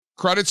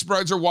Credit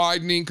spreads are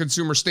widening.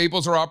 Consumer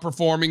staples are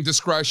outperforming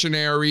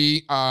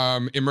discretionary.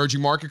 Emerging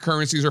market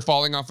currencies are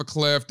falling off a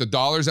cliff. The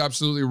dollar's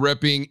absolutely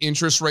ripping.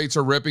 Interest rates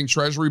are ripping.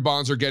 Treasury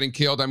bonds are getting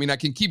killed. I mean, I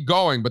can keep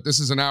going, but this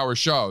is an hour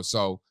show.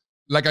 So,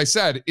 like I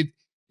said, if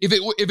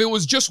it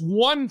was just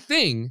one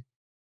thing,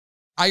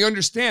 I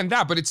understand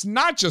that, but it's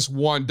not just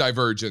one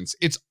divergence.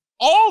 It's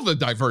all the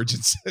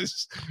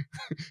divergences.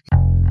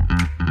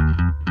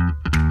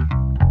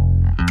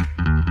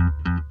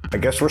 I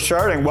guess we're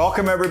starting.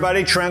 Welcome,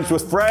 everybody. Trends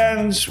with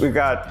Friends. We've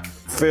got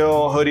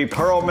Phil Hoodie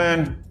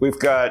Perlman. We've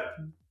got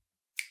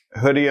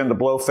Hoodie and the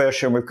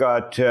Blowfish, and we've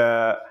got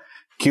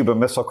Cuban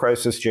Missile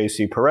Crisis,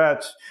 JC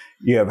Peretz.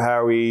 You have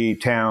Howie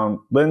Town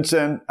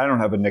Linson. I don't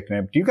have a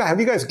nickname. Have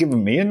you guys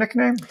given me a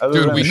nickname?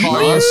 Dude, we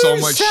call you so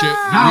much shit.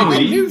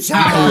 We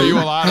call you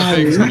a lot of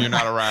things when you're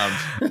not around.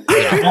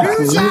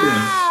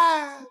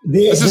 Yeah.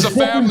 This is a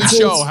family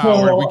show,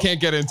 Howard. We can't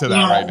get into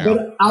that right now.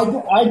 But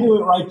I do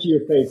it right to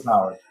your face,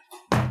 Howard.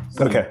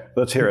 Okay,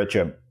 let's hear it,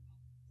 Jim.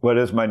 What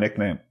is my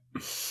nickname?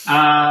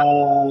 I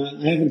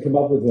haven't come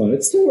up with one.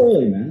 It's too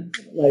early, man.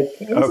 I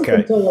was up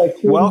until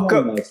 2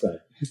 Welcome. last night.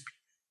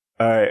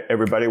 All right,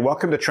 everybody.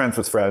 Welcome to Trends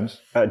with Friends.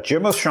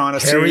 Jim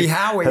O'Shaughnessy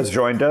has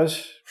joined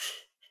us.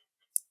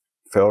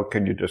 Phil,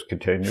 can you just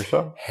contain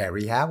yourself?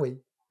 Harry Howie.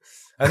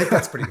 I think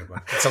that's a pretty good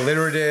one. It's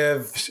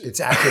alliterative. It's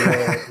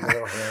accurate. A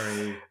little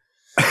hairy.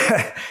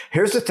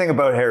 Here's the thing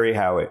about Harry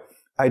Howie.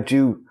 I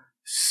do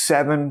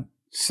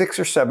 6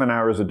 or 7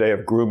 hours a day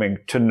of grooming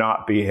to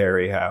not be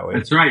Harry Howie.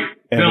 That's right.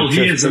 Phil,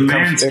 he is a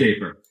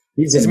manscaper.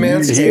 He's a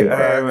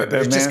manscaper. But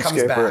it just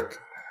comes back.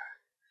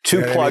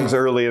 Two plugs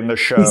early in the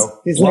show.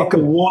 He's like the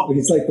Wolfman.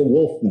 It's like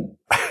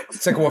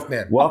a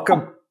Wolfman.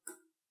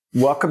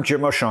 Welcome,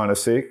 Jim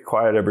O'Shaughnessy.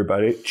 Quiet,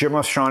 everybody. Jim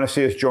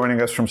O'Shaughnessy is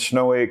joining us from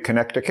snowy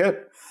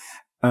Connecticut.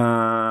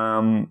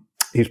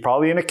 He's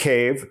probably in a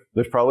cave.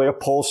 There's probably a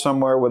pole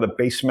somewhere with a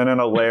basement and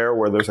a lair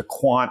where there's a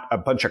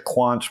bunch of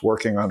quants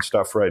working on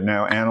stuff right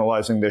now,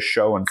 analyzing this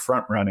show and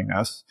front running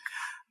us.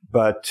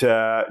 But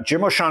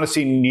Jim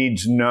O'Shaughnessy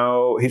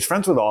he's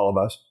friends with all of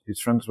us.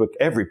 He's friends with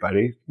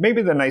everybody.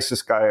 Maybe the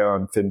nicest guy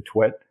on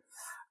FinTwit.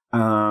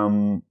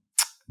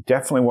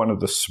 Definitely one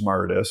of the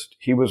smartest.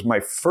 He was my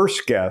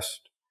first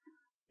guest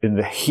in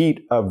the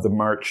heat of the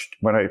March,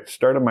 when I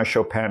started my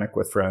show Panic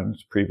with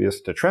Friends, previous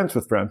to Trends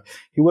with Friends.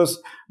 He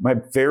was my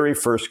very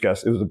first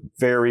guest. It was a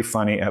very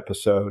funny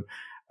episode.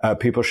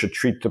 People should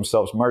treat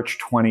themselves. March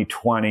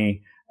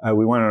 2020.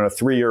 We went on a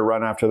 3-year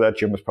run after that.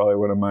 Jim was probably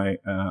one of my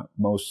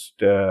most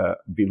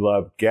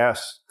beloved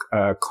guests,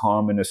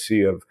 calm in a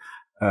sea of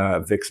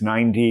VIX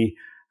 90.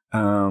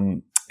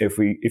 If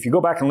you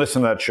go back and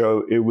listen to that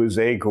show, it was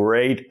a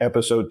great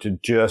episode to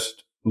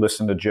just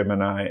listen to Jim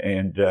and I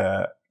and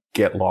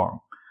get long.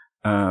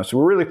 So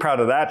we're really proud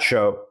of that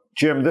show.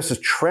 Jim, this is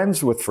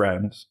Trends with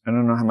Friends. I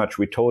don't know how much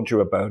we told you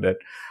about it.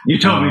 You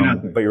told me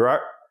nothing. But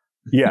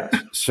yes.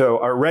 So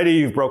already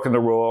you've broken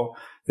the rule.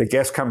 The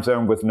guest comes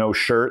in with no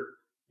shirt.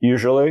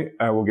 Usually,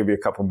 we'll give you a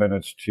couple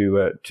minutes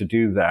to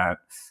do that.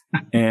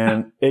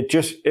 And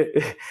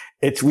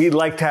we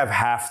like to have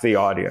half the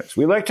audience.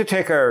 We like to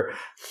take our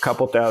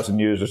couple thousand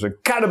users and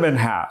cut them in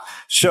half.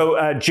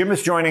 So Jim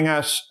is joining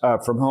us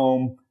from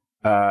home.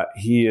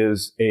 He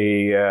is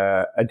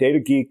a data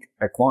geek,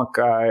 a quant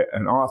guy,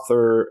 an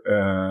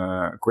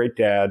author, great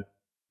dad,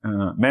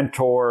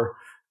 mentor,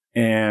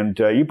 and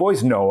you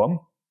boys know him.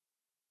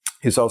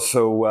 He's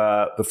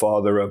also the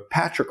father of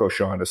Patrick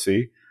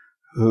O'Shaughnessy,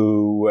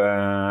 who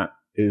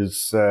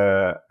has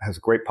a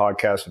great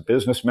podcast, a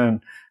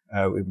businessman.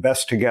 We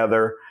invest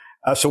together.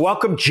 So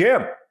welcome,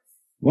 Jim.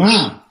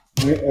 Wow.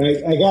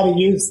 I got to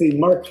use the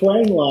Mark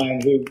Twain line,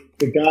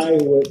 the guy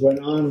who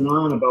went on and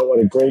on about what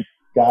a great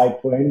guy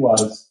Twain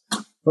was.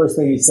 First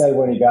thing he said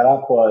when he got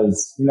up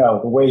was,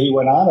 the way he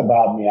went on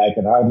about me, I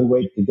could hardly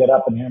wait to get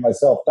up and hear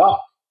myself talk.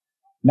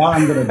 Now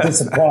I'm going to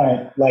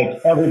disappoint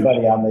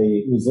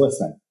everybody who's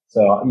listening.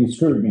 So you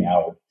screwed me,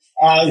 Howard,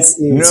 as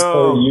is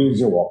per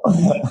usual.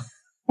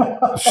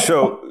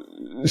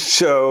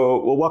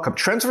 So welcome.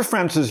 Trends for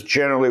Friends is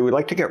generally, we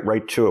like to get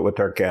right to it with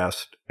our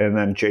guest, and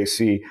then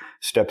JC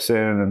steps in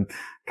and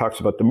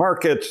talks about the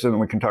markets, and then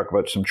we can talk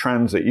about some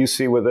trends that you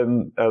see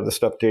within the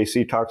stuff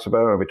JC talks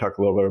about, and we talk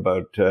a little bit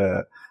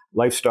about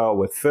lifestyle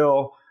with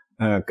Phil,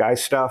 guy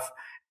stuff.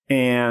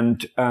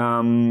 And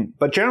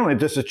but generally,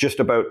 this is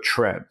just about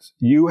trends.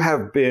 You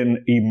have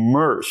been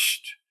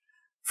immersed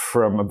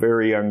from a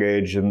very young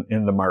age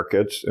in the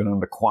markets and on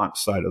the quant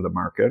side of the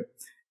market.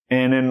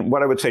 And in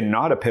what I would say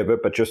not a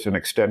pivot, but just an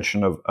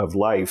extension of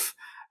life,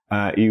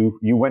 you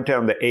went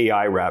down the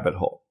AI rabbit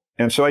hole.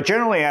 And so I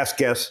generally ask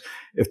guests,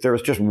 if there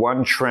was just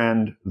one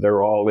trend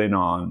they're all in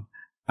on,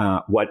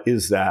 what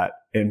is that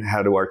and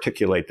how to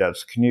articulate that?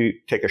 So can you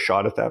take a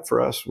shot at that for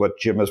us, what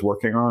Jim is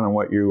working on and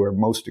what you are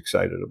most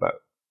excited about?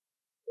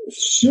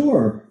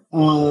 Sure.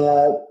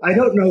 I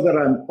don't know that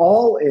I'm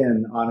all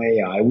in on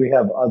AI. We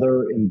have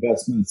other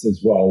investments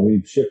as well.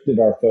 We've shifted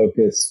our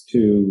focus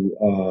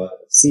to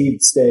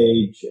seed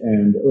stage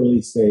and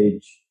early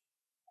stage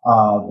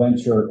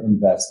venture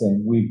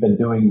investing. We've been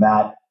doing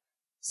that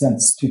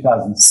since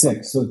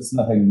 2006, so it's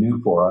nothing new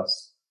for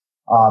us.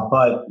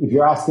 But if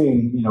you're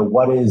asking,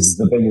 what is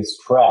the biggest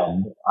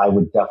trend, I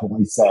would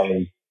definitely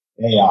say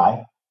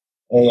AI.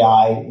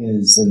 AI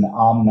is an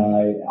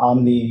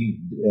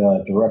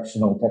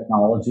omnidirectional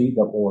technology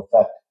that will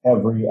affect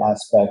every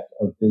aspect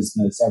of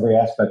business, every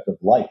aspect of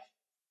life.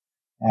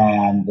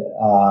 And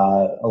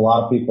a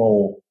lot of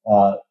people,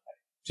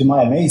 to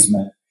my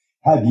amazement,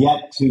 have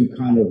yet to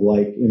kind of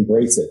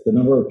embrace it. The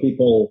number of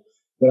people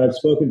that I've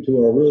spoken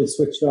to are really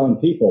switched on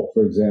people,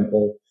 for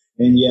example,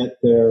 and yet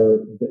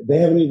they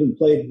haven't even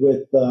played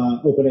with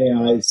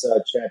OpenAI's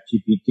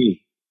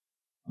ChatGPT,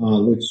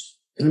 which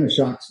kind of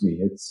shocks me.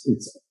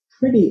 It's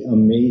pretty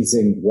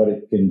amazing what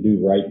it can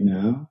do right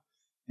now,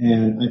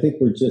 and I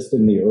think we're just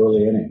in the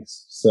early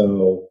innings.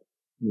 So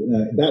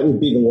that would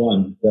be the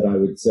one that I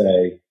would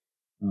say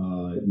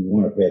you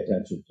want to pay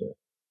attention to.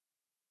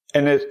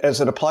 And as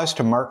it applies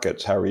to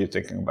markets, how are you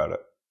thinking about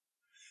it?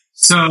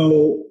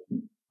 So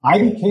I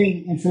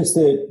became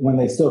interested when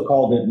they still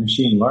called it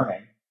machine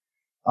learning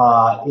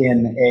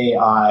in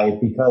AI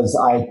because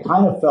I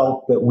kind of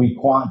felt that we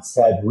quants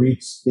had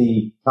reached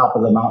the top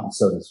of the mountain,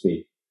 so to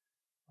speak.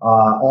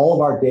 All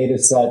of our data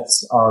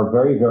sets are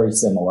very, very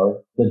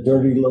similar. The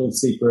dirty little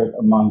secret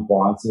among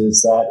quants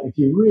is that if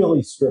you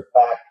really strip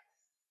back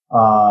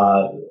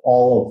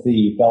all of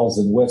the bells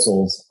and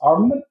whistles, our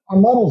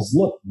models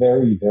look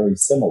very, very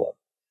similar.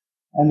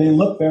 And they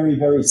look very,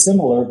 very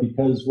similar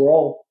because we're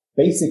all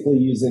basically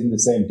using the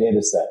same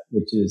data set,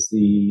 which is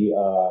the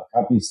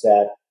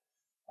CompuStat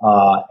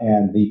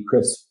and the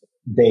CRISP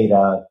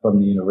data from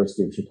the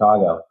University of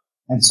Chicago.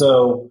 And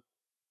so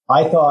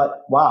I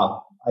thought,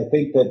 wow, I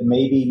think that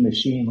maybe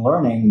machine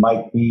learning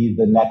might be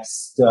the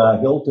next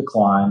hill to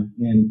climb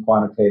in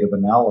quantitative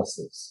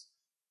analysis.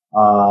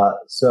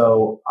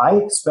 So I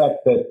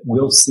expect that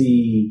we'll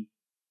see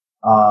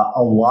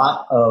a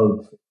lot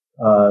of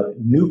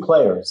new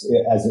players,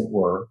 as it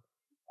were,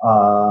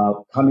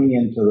 coming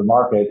into the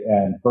market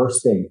and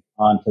bursting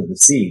onto the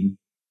scene.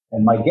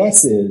 And my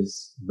guess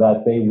is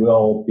that they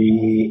will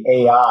be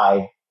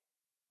AI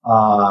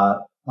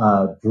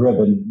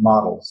driven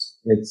models.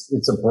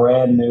 It's a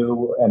brand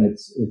new, and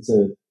it's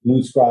a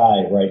blue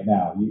sky right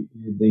now.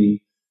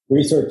 The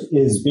research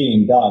is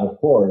being done, of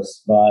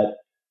course, but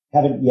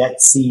haven't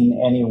yet seen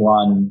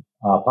anyone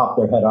pop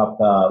their head up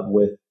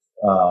with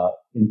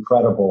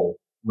incredible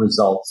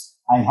results.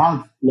 I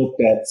have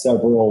looked at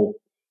several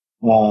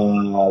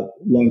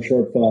long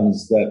short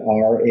funds that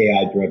are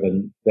AI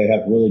driven. They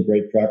have really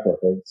great track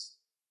records,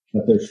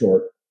 but they're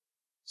short.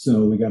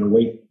 So we got to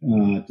wait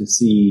to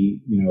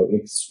see,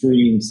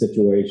 extreme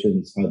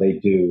situations, how they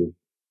do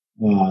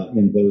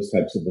in those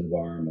types of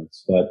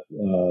environments. But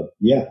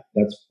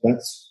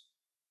that's.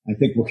 I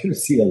think we're going to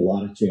see a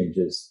lot of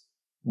changes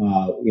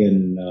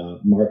in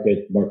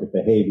market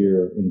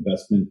behavior,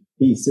 investment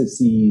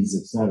theses,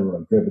 et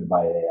cetera, driven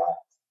by AI.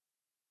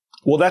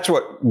 Well, that's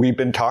what we've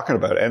been talking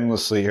about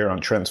endlessly here on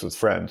Trends with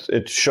Friends.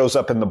 It shows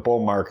up in the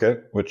bull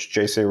market, which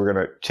JC, we're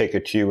going to take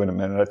it to you in a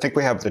minute. I think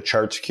we have the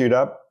charts queued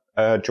up,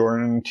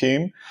 Jordan and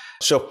team.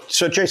 So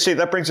JC,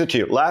 that brings it to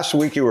you. Last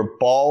week you were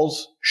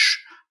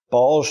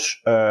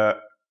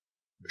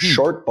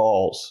short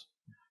balls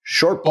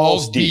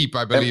deep,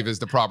 I believe, is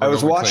the proper I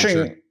was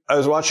nomenclature.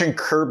 watching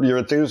Curb Your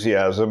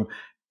Enthusiasm,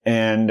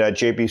 and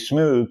JB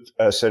Smooth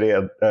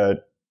said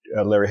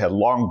Larry had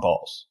long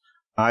balls.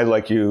 I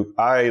like you,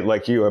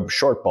 have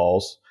short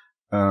balls.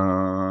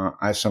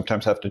 I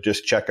sometimes have to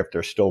just check if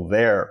they're still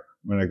there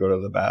when I go to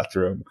the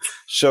bathroom.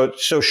 So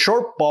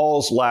short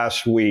balls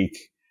last week.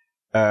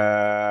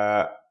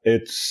 Were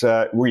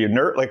you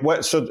nerd? Like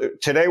what? So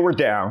today we're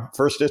down.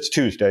 First, it's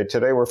Tuesday.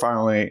 Today we're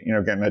finally,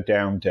 getting a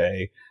down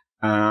day.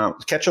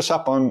 Catch us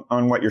up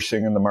on what you're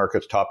seeing in the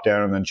markets, top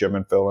down, and then Jim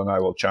and Phil and I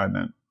will chime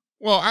in.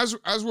 Well, as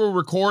we're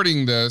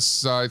recording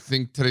this, I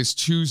think today's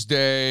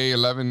Tuesday,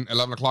 11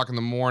 o'clock in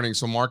the morning,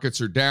 so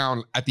markets are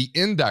down at the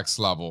index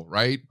level,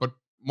 right? But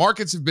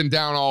markets have been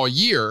down all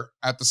year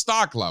at the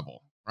stock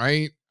level,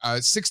 right?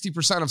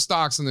 60% of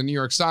stocks in the New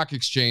York Stock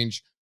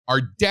Exchange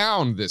are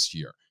down this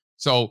year.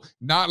 So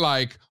not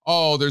like,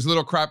 oh, there's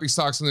little crappy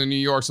stocks in the New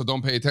York, so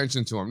don't pay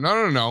attention to them.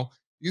 No.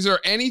 These are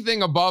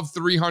anything above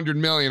 300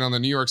 million on the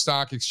New York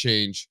Stock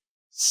Exchange.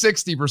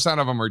 60%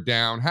 of them are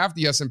down. Half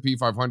the S&P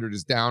 500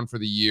 is down for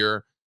the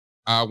year.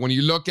 When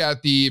you look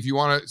at there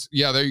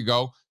you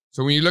go.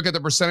 So when you look at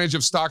the percentage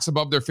of stocks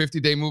above their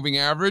 50-day moving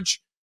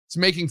average, it's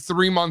making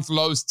 3-month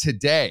lows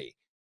today.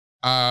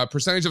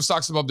 Percentage of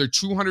stocks above their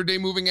 200-day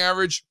moving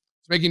average,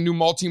 it's making new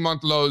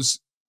multi-month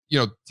lows,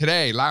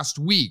 today, last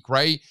week,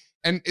 right?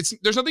 And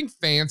there's nothing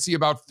fancy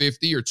about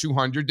 50 or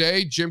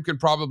 200-day. Jim can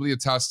probably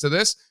attest to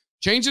this.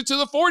 Change it to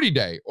the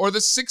 40-day or the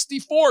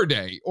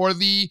 64-day or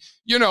the,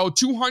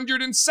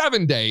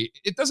 207-day.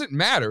 It doesn't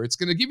matter. It's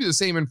going to give you the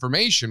same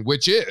information,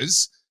 which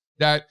is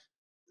that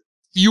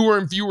fewer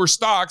and fewer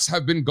stocks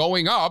have been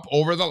going up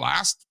over the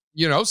last,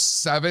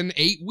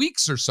 7-8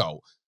 weeks or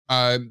so.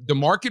 The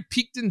market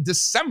peaked in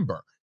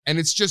December, and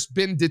it's just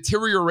been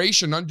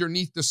deterioration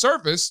underneath the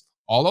surface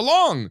all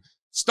along.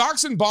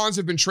 Stocks and bonds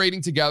have been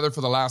trading together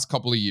for the last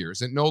couple of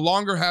years. It no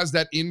longer has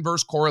that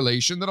inverse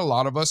correlation that a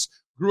lot of us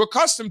grew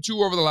accustomed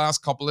to over the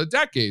last couple of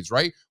decades,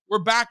 right? We're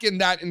back in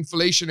that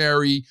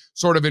inflationary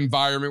sort of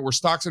environment where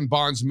stocks and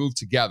bonds move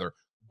together.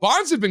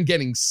 Bonds have been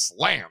getting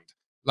slammed,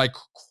 like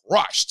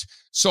crushed.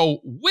 So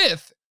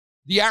with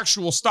the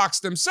actual stocks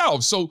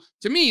themselves. So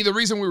to me, the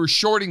reason we were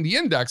shorting the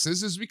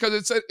indexes is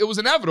because it was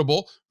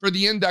inevitable for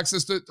the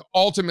indexes to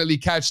ultimately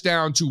catch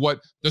down to what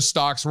the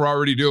stocks were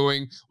already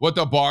doing, what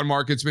the bond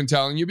market's been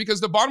telling you,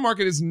 because the bond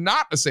market is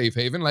not a safe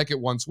haven like it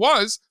once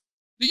was.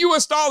 The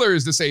US dollar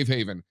is the safe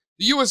haven.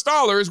 The US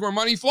dollar is where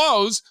money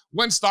flows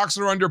when stocks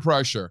are under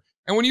pressure.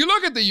 And when you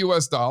look at the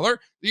US dollar,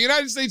 the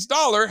United States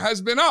dollar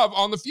has been up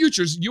on the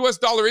futures. US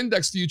dollar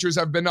index futures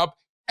have been up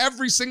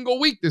every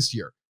single week this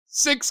year.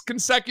 6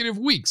 consecutive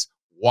weeks.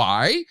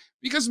 Why?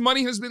 Because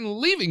money has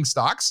been leaving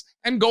stocks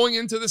and going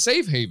into the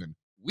safe haven.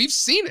 We've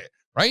seen it,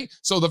 right?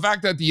 So the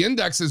fact that the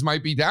indexes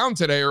might be down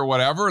today or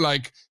whatever,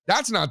 like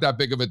that's not that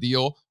big of a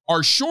deal.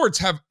 Our shorts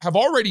have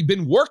already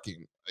been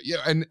working,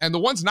 and the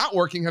ones not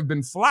working have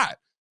been flat.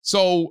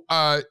 So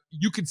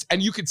you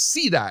could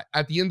see that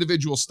at the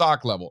individual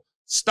stock level.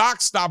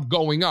 Stocks stopped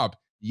going up.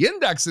 The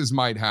indexes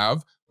might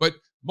have, but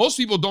most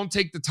people don't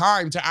take the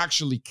time to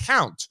actually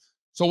count.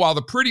 So while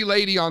the pretty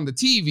lady on the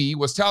TV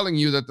was telling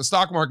you that the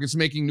stock market's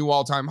making new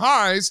all-time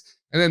highs,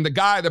 and then the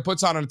guy that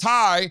puts on a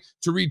tie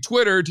to read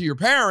Twitter to your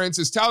parents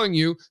is telling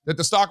you that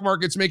the stock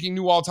market's making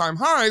new all-time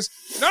highs,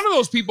 none of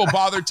those people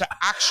bothered to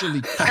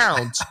actually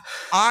count.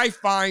 I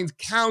find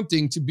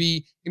counting to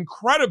be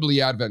incredibly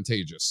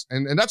advantageous.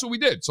 And that's what we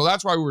did. So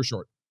that's why we were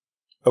short.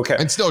 Okay.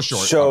 And still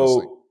short,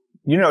 So,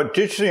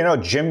 obviously.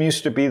 Jim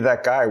used to be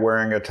that guy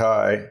wearing a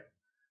tie,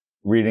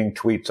 reading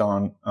tweets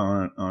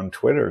on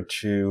Twitter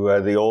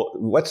to the old,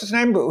 what's his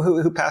name?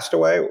 Who passed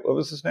away? What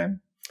was his name?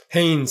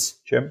 Haynes.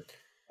 Jim?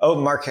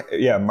 Oh, Mark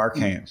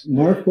Haynes.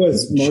 Mark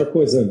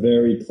was a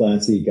very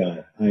classy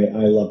guy.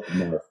 I loved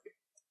Mark.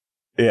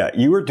 Yeah,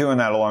 you were doing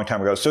that a long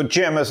time ago. So,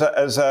 Jim, as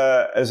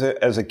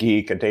a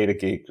geek, a data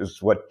geek,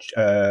 is what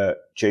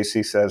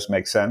JC says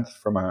makes sense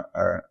from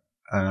a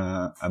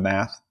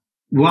math.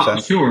 Well,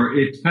 sense? sure.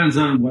 It depends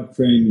on What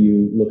frame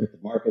you look at the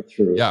market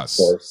through, Yes.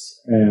 of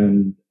course.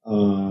 And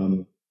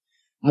I'm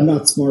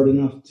not smart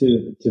enough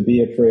to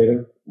be a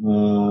trader,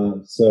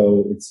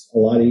 so it's a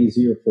lot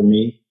easier for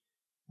me.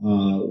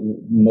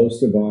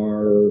 Most of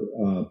our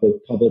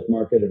both public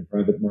market and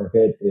private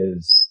market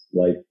is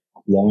like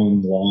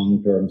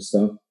long-term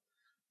stuff.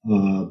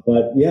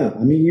 But yeah,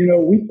 I mean,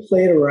 we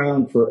played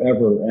around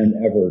forever and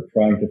ever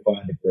trying to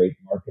find a great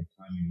market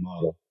timing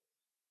model.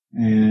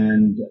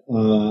 And,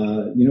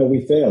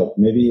 we failed.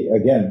 Maybe,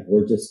 again,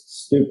 we're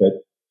just stupid.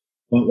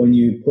 But when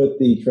you put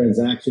the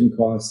transaction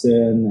costs in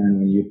and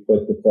when you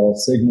put the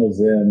false signals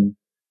in,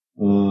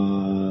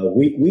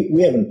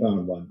 we haven't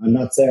found one. I'm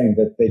not saying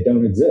that they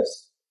don't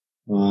exist.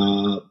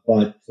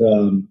 But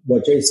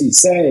what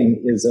JC's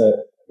saying is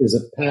a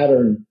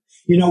pattern.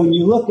 When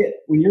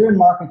you're in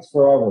markets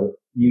forever,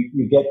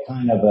 you get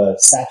kind of a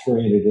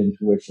saturated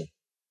intuition.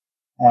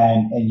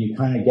 And you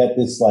kind of get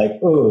this like,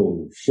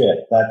 oh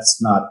shit,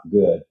 that's not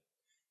good.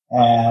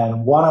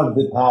 And one of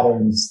the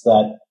patterns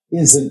that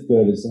isn't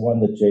good is the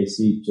one that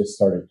JC just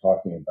started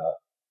talking about.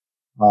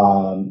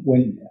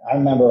 When I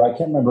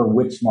can't remember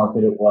which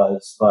market it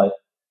was, but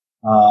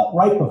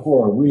right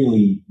before a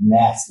really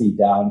nasty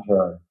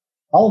downturn,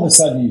 all of a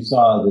sudden you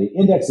saw the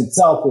index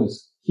itself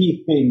was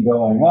keeping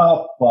going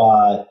up,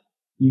 but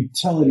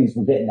utilities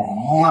were getting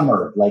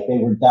hammered, like they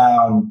were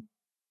down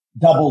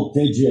double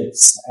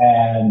digits,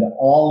 and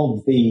all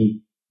of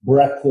the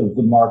breadth of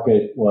the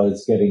market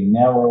was getting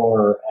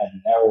narrower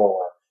and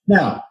narrower.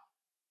 Now,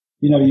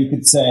 you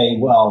could say,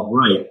 well,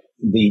 right,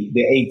 the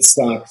 8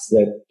 stocks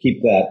that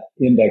keep that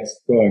index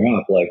going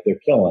up, like they're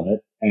killing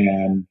it.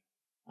 And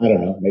I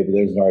don't know, maybe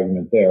there's an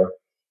argument there.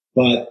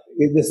 But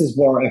this is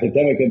more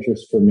academic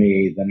interest for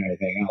me than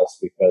anything else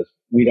because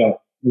we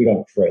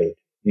don't trade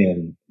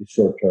in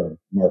short-term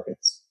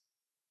markets.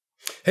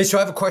 Hey, so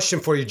I have a question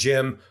for you,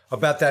 Jim,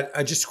 about that.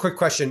 Just a quick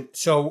question.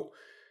 So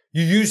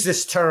you use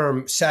this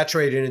term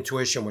saturated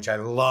intuition, which I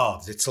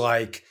love. It's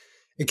like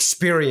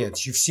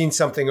experience. You've seen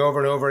something over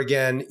and over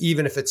again,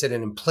 even if it's at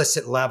an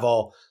implicit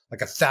level,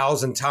 like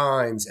 1,000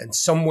 times, and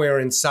somewhere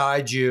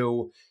inside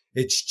you,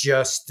 it's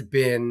just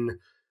been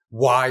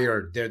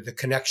wired. The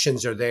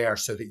connections are there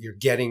so that you're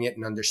getting it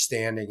and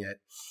understanding it.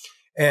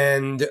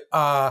 And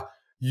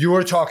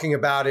you're talking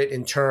about it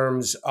in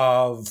terms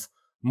of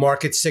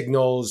market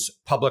signals,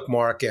 public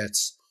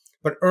markets.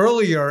 But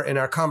earlier in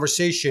our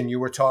conversation, you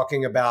were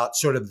talking about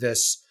sort of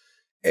this,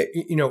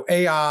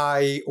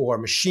 AI or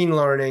machine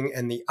learning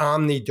and the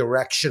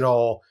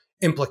omnidirectional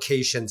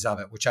implications of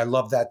it, which I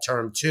love that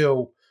term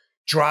too,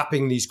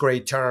 dropping these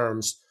great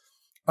terms.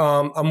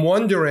 I'm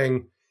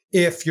wondering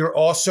if you're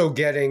also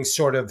getting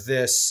sort of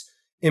this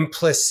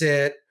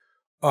implicit,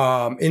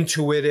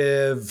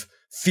 intuitive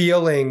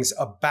feelings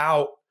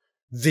about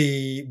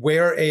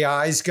where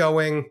AI is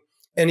going,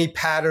 any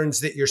patterns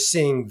that you're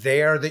seeing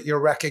there that you're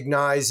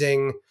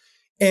recognizing,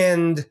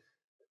 and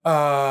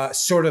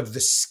sort of the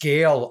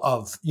scale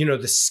of,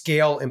 the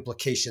scale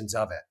implications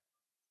of it?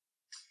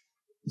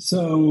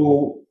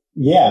 So,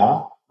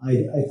 yeah,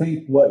 I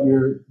think what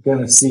you're going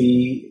to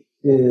see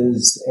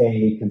is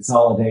a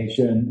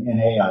consolidation in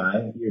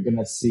AI. You're going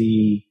to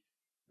see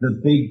the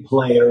big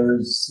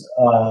players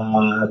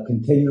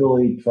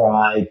continually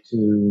try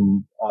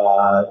to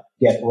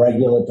get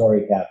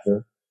regulatory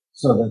capture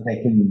so that they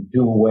can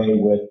do away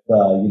with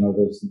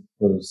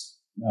those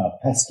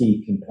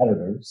pesky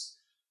competitors.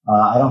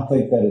 I don't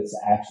think that it's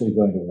actually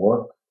going to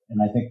work, and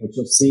I think what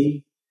you'll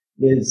see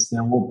is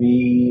there will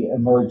be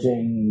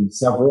emerging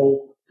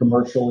several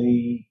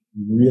commercially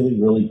really,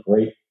 really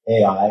great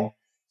AI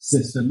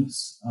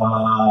systems,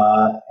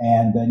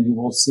 and then you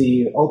will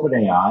see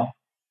OpenAI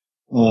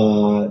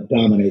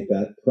dominate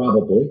that.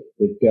 Probably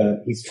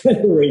he's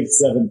trying to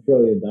raise $7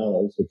 trillion,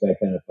 which I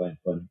kind of find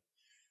funny.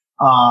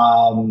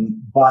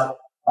 But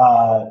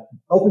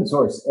open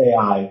source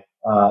AI,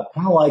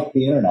 kind of like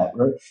the internet.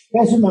 Right?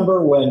 You guys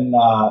remember when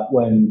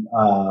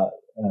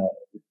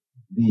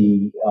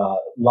the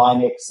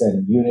Linux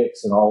and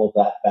Unix and all of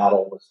that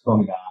battle was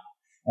going on,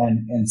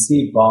 and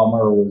Steve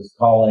Ballmer was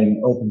calling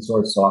open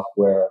source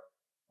software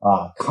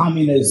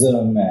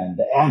communism and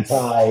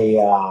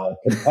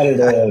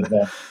anti-competitive.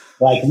 And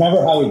like,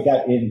 remember how he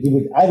got in?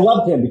 I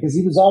loved him because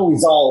he was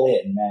always all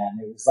in, man.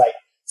 It was like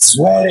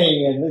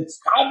sweating and it's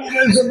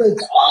communism,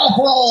 it's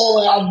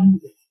awful.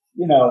 And,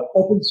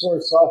 open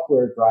source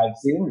software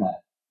drives the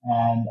internet.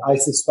 And I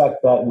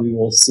suspect that we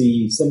will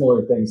see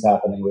similar things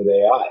happening with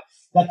AI.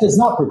 That does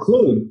not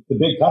preclude the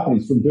big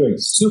companies from doing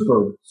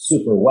super,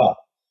 super well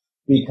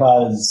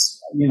because,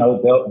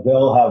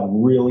 they'll have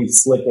really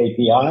slick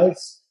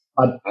APIs.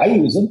 I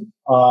use them,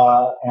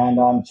 and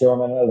I'm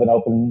chairman of an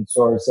open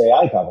source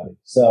AI company.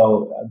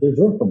 So there's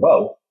room for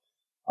both.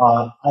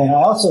 And I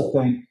also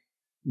think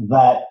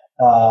that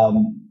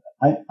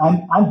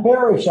I'm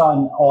bearish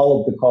on all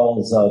of the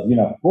calls of,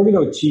 we're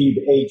going to achieve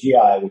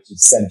AGI, which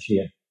is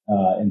sentient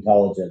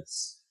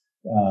intelligence,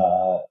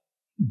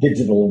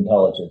 digital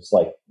intelligence,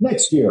 like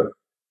next year.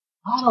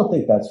 I don't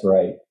think that's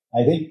right.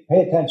 I think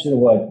pay attention to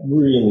what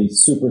really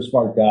super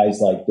smart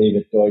guys like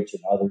David Deutsch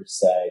and others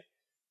say.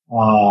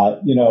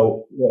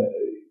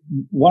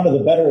 One of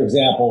the better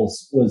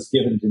examples was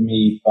given to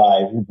me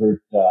by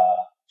Rupert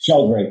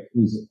Sheldrake,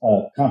 who's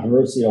a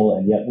controversial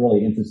and yet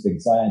really interesting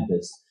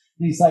scientist.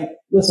 And he's like,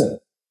 listen,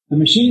 the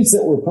machines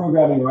that we're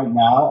programming right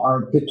now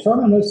are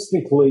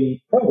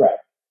deterministically programmed.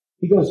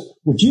 He goes,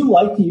 would you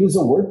like to use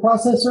a word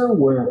processor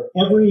where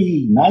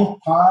every ninth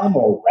time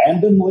or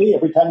randomly,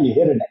 every time you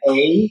hit an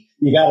A,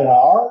 you got an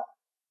R?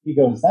 He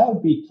goes, that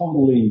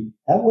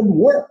wouldn't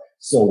work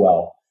so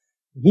well.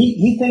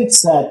 He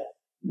thinks that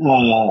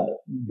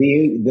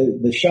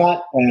the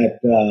shot at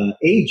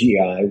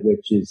AGI,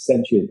 which is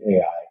sentient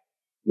AI,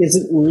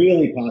 isn't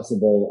really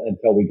possible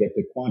until we get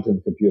to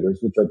quantum computers,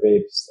 which are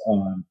based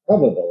on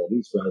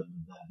probabilities rather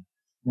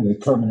than a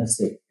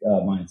deterministic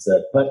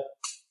mindset. But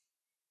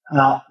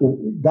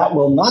that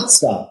will not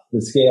stop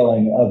the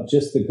scaling of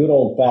just the good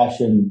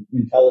old-fashioned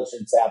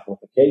intelligence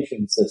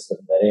amplification system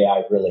that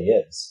AI really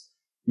is.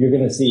 You're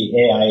going to see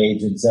AI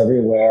agents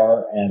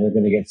everywhere, and they're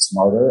going to get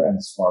smarter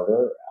and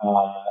smarter.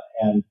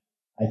 And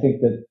I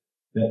think that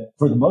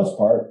for the most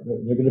part,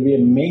 they're going to be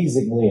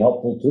amazingly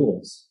helpful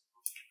tools.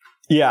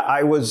 Yeah,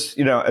 I was,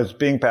 as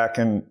being back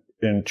in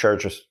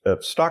charge of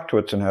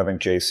Stocktwits and having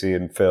JC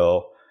and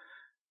Phil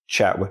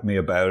chat with me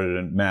about it,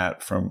 and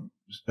Matt from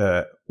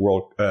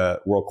World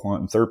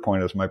Quant and Third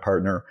Point as my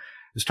partner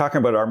is talking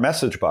about our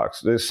message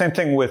box. The same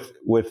thing with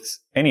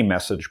any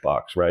message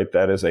box, right?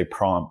 That is a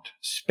prompt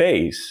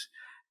space.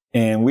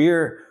 And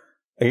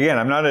again,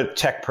 I'm not a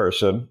tech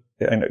person.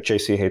 I know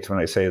JC hates when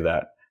I say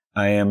that.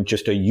 I am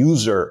just a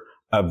user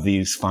of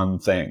these fun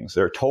things.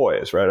 They're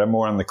toys, right? I'm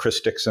more on the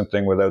Chris Dixon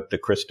thing without the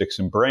Chris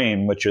Dixon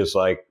brain, which is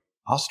like,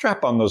 I'll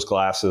strap on those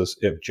glasses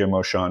if Jim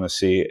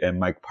O'Shaughnessy and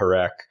Mike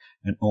Parekh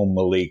and Om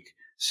Malik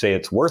say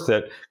it's worth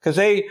it, because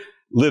they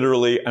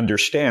literally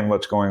understand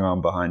what's going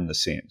on behind the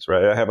scenes,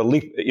 right? I have a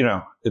leap,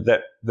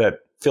 that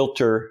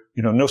filter,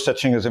 no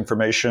such thing as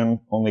information,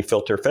 only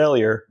filter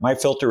failure. My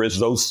filter is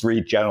those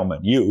three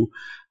gentlemen, you,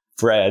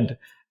 Fred,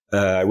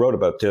 I wrote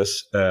about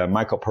this,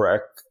 Michael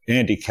Parekh,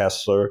 Andy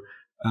Kessler,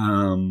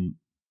 and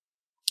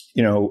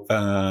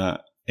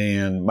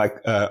Mike,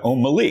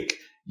 Malik.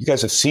 You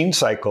guys have seen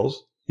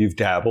cycles. You've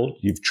dabbled.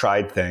 You've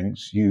tried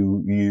things.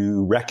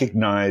 You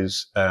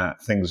recognize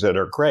things that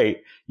are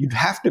great. You'd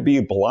have to be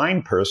a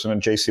blind person,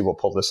 and JC will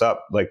pull this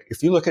up. Like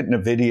if you look at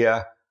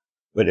NVIDIA,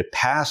 but it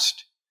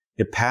passed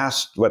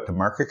what the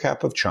market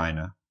cap of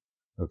China.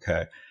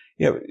 Okay.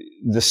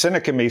 The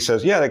cynic in me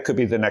says, yeah, that could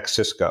be the next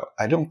Cisco.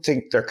 I don't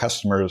think their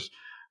customers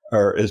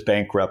are as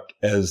bankrupt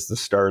as the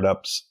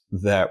startups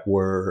that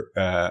were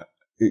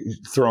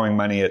throwing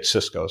money at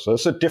Cisco. So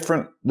there's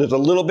a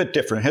little bit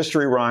different.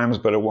 History rhymes,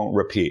 but it won't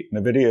repeat.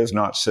 NVIDIA is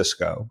not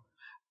Cisco.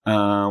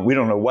 We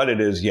don't know what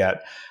it is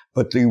yet,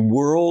 But the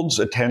world's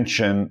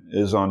attention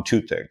is on two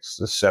things.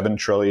 The $7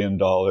 trillion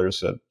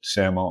that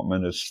Sam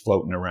Altman is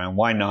floating around.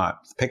 Why not?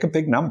 Pick a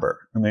big number.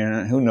 I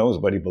mean, who knows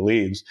what he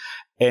believes?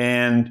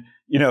 And,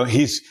 you know,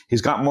 he's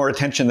got more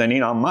attention than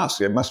Elon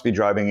Musk. It must be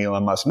driving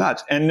Elon Musk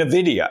nuts. And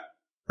NVIDIA,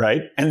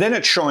 right? And then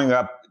it's showing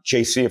up,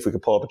 JC, if we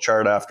could pull up a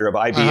chart after, of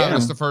IBM.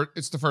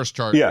 It's the first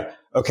chart. Yeah.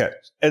 Okay.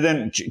 And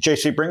then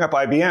JC, bring up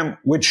IBM,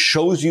 which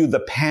shows you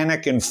the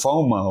panic and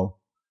FOMO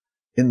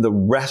in the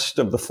rest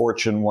of the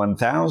Fortune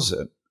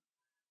 1000.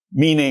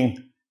 Meaning,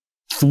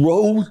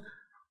 throw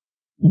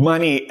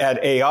money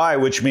at AI,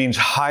 which means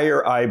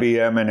hire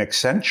IBM and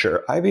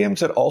Accenture.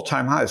 IBM's at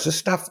all-time highs. This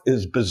stuff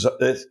is bizarre.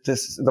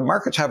 The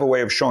markets have a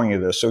way of showing you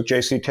this. So,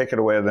 JC, take it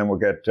away, and then we'll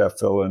get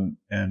Phil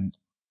and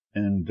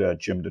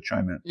Jim to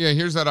chime in. Yeah,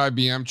 here's that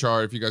IBM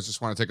chart. If you guys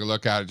just want to take a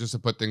look at it, just to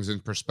put things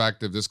in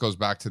perspective, this goes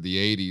back to the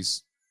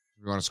 80s.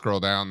 If you want to scroll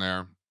down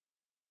there.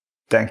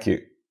 Thank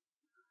you.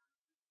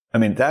 I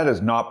mean, that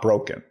is not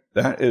broken.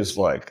 That is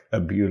like a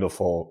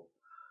beautiful...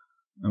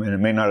 I mean, it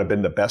may not have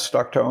been the best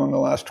stock to own the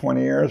last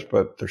 20 years,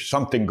 but there's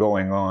something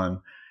going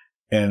on,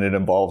 and it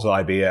involves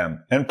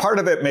IBM. And part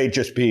of it may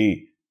just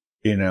be,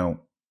 you know,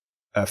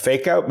 a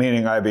fake out,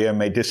 meaning IBM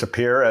may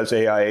disappear as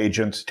AI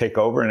agents take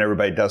over and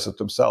everybody does it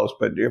themselves.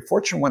 But your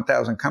Fortune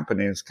 1000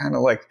 company is kind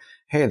of like,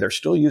 hey, they're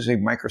still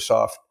using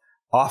Microsoft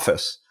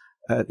Office.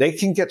 They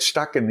can get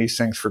stuck in these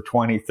things for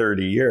 20,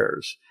 30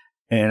 years.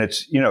 And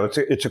it's, you know,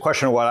 it's a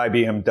question of what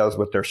IBM does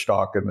with their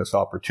stock and this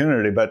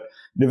opportunity. But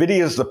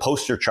NVIDIA is the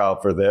poster child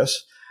for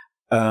this.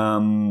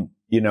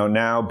 You know,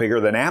 now bigger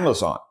than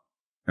Amazon.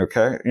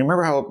 Okay. You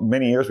remember how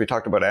many years we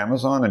talked about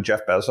Amazon and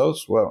Jeff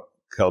Bezos? Well,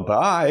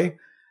 goodbye.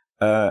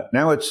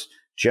 Now it's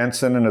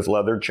Jensen in his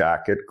leather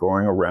jacket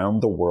going around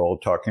the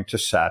world talking to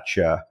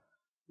Satya,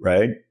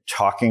 right?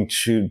 Talking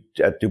to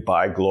at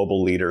Dubai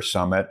Global Leader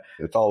Summit.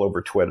 It's all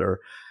over Twitter,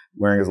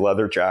 wearing his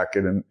leather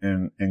jacket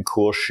and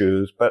cool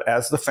shoes. But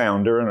as the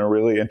founder, in a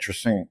really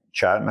interesting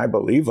chat, and I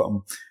believe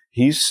him,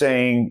 he's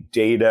saying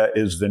data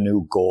is the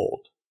new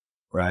gold.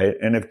 Right.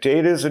 And if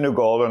data is the new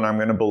gold, and I'm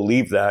going to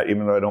believe that,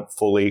 even though I don't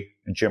fully,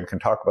 and Jim can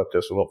talk about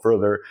this a little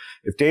further,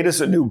 if data is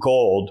the new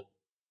gold,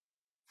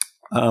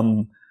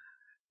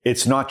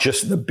 it's not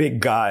just the big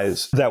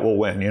guys that will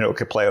win. You know, it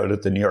could play out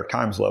at the New York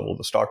Times level,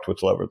 the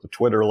StockTwits level, the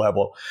Twitter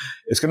level.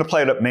 It's going to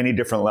play out at many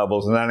different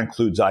levels, and that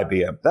includes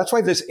IBM. That's why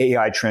this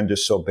AI trend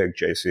is so big,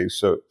 JC.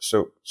 So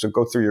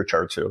go through your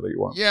charts here that you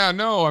want. Yeah,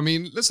 no, I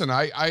mean, listen,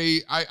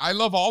 I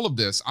love all of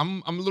this.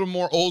 I'm a little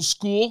more old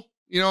school.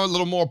 You know, a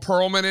little more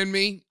Perlman in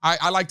me.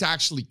 I like to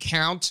actually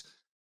count.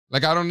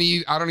 Like, I don't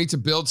need to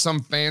build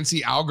some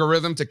fancy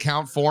algorithm to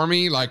count for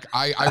me. Like,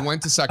 I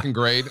went to second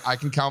grade. I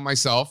can count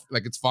myself.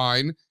 Like, it's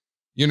fine.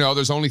 You know,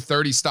 there's only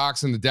 30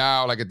 stocks in the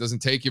Dow. Like, it doesn't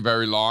take you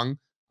very long.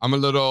 I'm a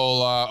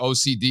little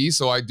OCD,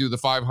 so I do the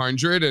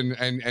 500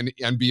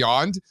 and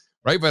beyond,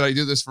 right? But I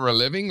do this for a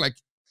living. Like,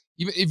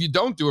 even if you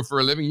don't do it for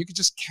a living, you could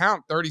just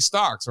count 30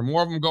 stocks. Are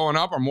more of them going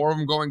up? Are more of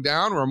them going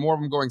down? Or are more of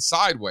them going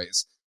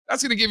sideways?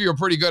 That's going to give you a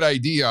pretty good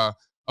idea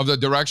of the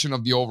direction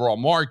of the overall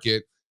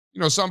market. You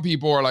know, some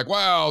people are like,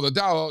 well, the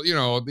Dow, you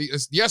know, the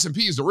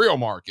S&P is the real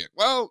market.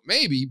 Well,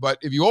 maybe, but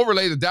if you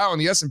overlay the Dow and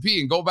the S&P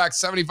and go back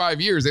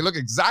 75 years, they look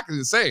exactly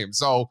the same.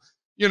 So,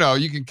 you know,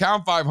 you can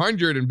count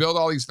 500 and build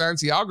all these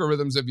fancy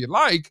algorithms if you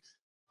like.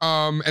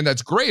 And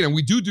that's great. And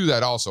we do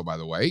that also, by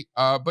the way.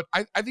 But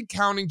I think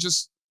counting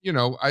just, you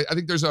know, I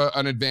think there's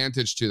an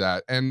advantage to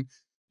that. And,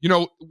 you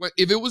know,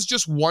 if it was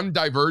just one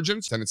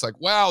divergence, then it's like,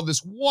 wow, this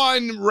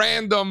one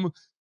random,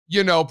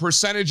 you know,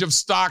 percentage of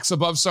stocks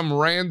above some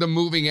random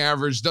moving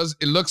average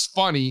it looks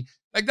funny.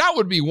 Like, that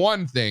would be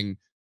one thing.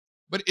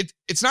 But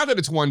it's not that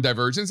it's one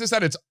divergence, it's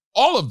that it's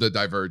all of the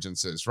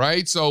divergences,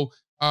 right? So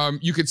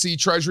you could see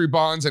treasury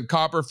bonds and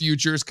copper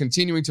futures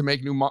continuing to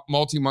make new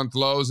multi-month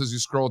lows as you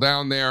scroll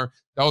down there.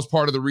 That was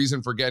part of the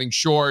reason for getting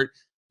short.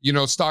 You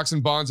know, stocks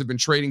and bonds have been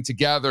trading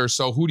together.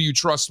 So who do you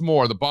trust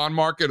more, the bond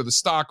market or the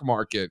stock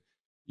market?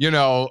 You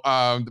know,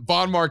 the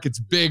bond market's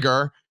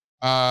bigger,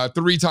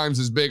 3 times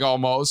as big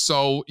almost.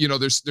 So, you know,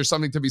 there's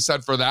something to be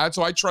said for that.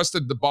 So I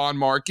trusted the bond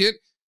market.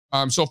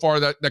 So far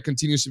that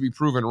continues to be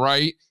proven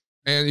right.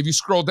 And if you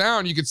scroll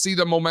down, you can see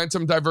the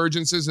momentum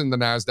divergences in the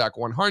NASDAQ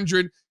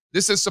 100.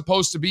 This is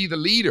supposed to be the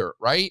leader,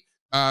 right?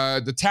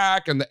 The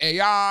tech and the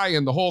AI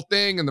and the whole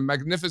thing and the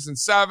Magnificent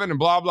Seven and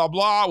blah, blah,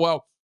 blah.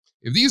 Well,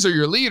 if these are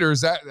your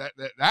leaders,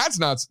 that's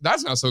not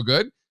so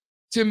good.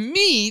 To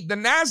me, the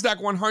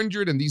NASDAQ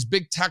 100 and these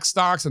big tech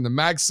stocks and the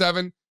Mag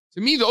 7,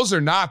 to me, those are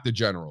not the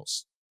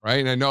generals, right?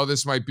 And I know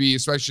this might be,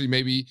 especially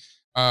maybe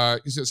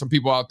some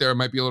people out there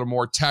might be a little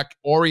more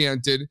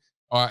tech-oriented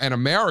and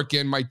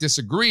American might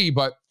disagree,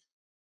 but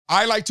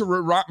I like to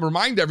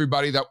remind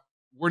everybody that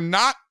we're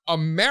not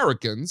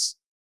Americans.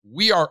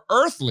 We are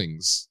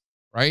earthlings,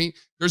 right?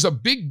 There's a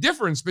big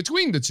difference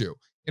between the two.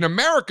 In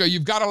America,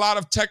 you've got a lot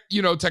of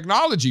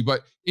technology,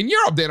 but in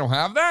Europe, they don't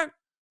have that,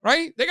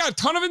 right? They got a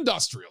ton of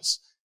industrials.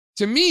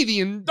 To me, the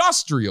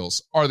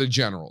industrials are the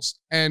generals.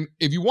 And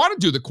if you want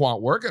to do the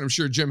quant work, and I'm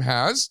sure Jim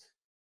has,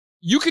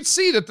 you could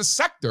see that the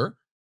sector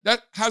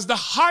that has the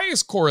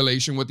highest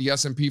correlation with the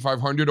S&P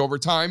 500 over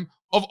time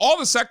of all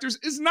the sectors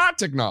is not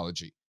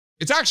technology.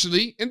 It's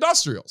actually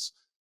industrials.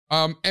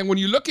 And when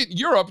you look at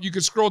Europe, you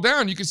can scroll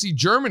down, you can see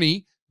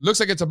Germany looks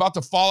like it's about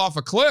to fall off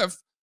a cliff.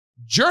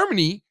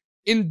 Germany,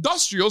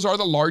 industrials are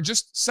the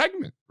largest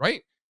segment,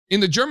 right? In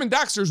the German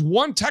DAX, there's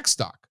one tech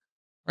stock,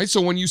 right?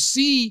 So when you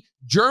see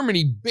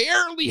Germany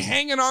barely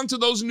hanging on to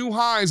those new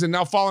highs and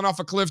now falling off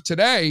a cliff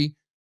today,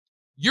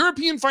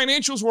 European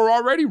financials were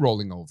already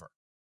rolling over.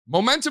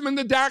 Momentum in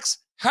the DAX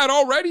had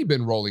already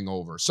been rolling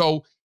over.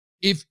 So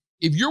if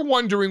you're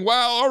wondering,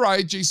 well, all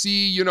right,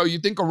 JC, you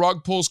think a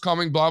rug pull's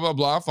coming, blah, blah,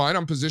 blah, fine,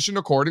 I'm positioned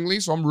accordingly,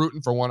 so I'm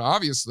rooting for one,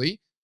 obviously.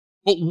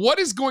 But what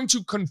is going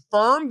to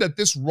confirm that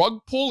this rug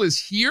pull is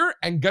here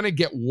and going to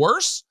get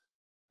worse?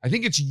 I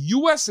think it's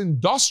U.S.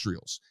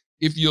 industrials.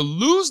 If you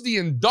lose the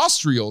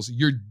industrials,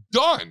 you're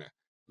done.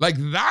 Like,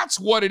 that's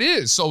what it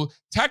is. So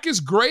tech is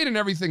great and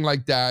everything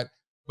like that.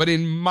 But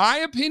in my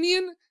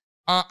opinion,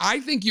 I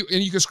think you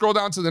can scroll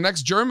down to the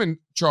next German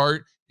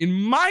chart. In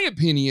my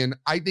opinion,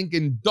 I think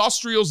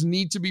industrials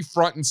need to be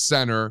front and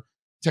center.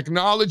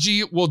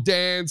 Technology will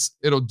dance.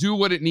 It'll do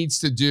what it needs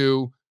to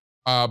do.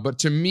 But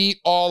to me,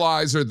 all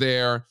eyes are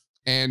there.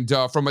 And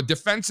from a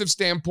defensive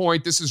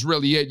standpoint, this is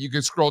really it. You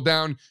can scroll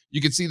down.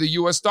 You can see the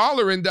U.S.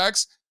 dollar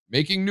index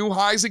making new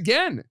highs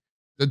again.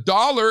 The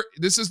dollar,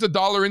 this is the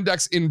dollar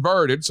index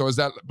inverted. So as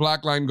that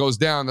black line goes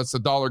down, that's the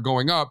dollar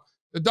going up.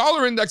 The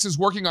dollar index is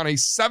working on a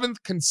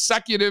 7th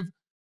consecutive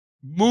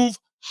move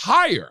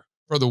higher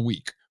for the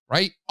week,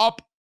 right?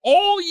 Up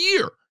all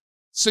year,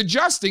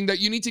 suggesting that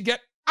you need to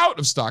get out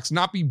of stocks,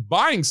 not be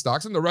buying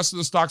stocks, and the rest of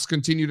the stocks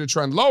continue to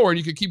trend lower, and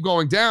you can keep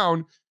going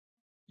down.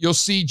 You'll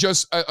see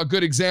just a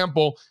good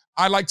example.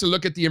 I like to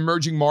look at the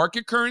emerging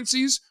market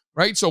currencies,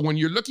 right? So when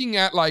you're looking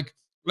at like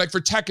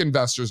for tech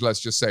investors, let's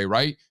just say,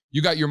 right?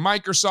 You got your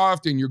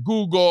Microsoft and your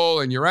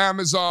Google and your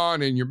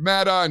Amazon and your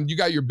Meta, and you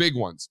got your big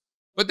ones.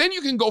 But then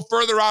you can go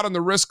further out on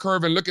the risk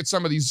curve and look at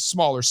some of these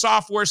smaller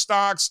software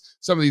stocks,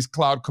 some of these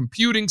cloud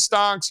computing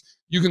stocks.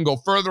 You can go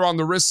further on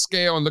the risk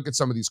scale and look at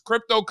some of these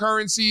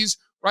cryptocurrencies,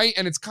 right?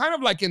 And it's kind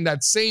of like in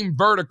that same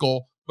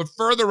vertical, but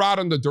further out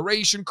on the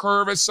duration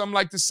curve, as some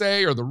like to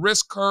say, or the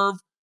risk curve.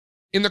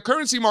 In the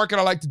currency market,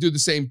 I like to do the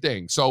same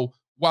thing. So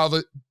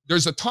while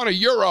there's a ton of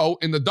euro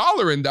in the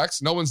dollar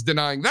index, no one's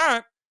denying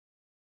that,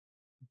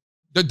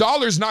 the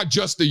dollar's not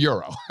just the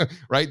euro,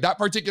 right? That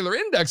particular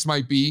index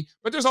might be,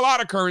 but there's a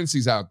lot of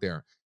currencies out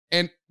there.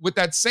 And with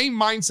that same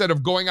mindset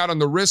of going out on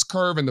the risk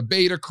curve and the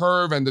beta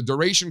curve and the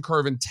duration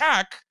curve in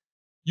tech,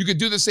 you could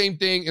do the same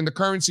thing in the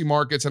currency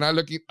markets. And I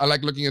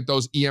like looking at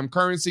those EM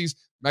currencies,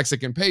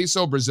 Mexican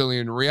peso,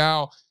 Brazilian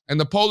real, and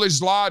the Polish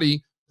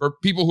zloty. For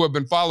people who have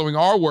been following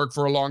our work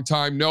for a long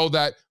time know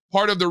that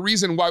part of the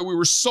reason why we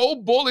were so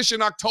bullish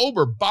in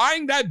October,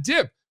 buying that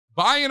dip,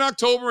 buy in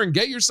October and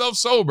get yourself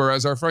sober,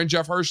 as our friend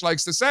Jeff Hirsch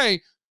likes to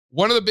say,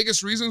 one of the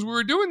biggest reasons we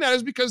were doing that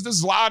is because the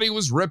zloty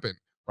was ripping,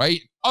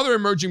 right? Other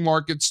emerging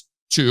markets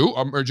too,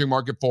 emerging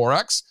market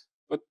Forex,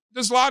 but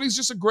the zloty is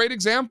just a great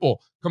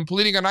example,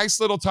 completing a nice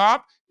little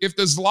top. If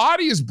the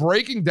zloty is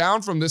breaking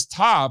down from this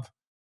top,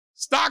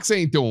 stocks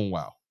ain't doing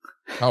well.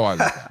 How I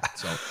look at it.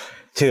 So,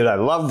 dude, I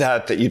love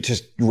that you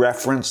just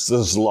referenced the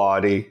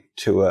zloty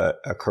to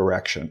a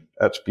correction.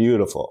 That's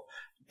beautiful.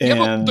 Yeah,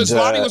 but the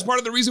zloty was part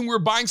of the reason we were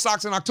buying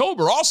stocks in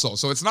October also.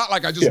 So it's not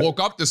like I just woke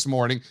up this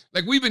morning.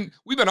 Like we've been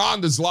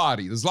on the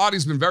zloty. The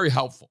zloty's been very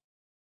helpful.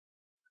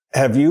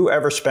 Have you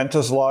ever spent a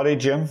zloty,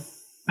 Jim?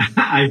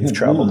 You've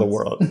traveled the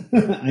world.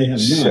 I have not.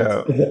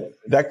 So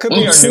that could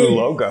be our new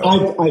logo.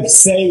 I've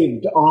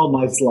saved all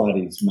my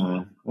zlotys,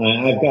 man.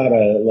 I've got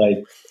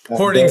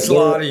hoarding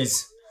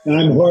zlotys.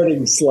 I'm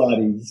hoarding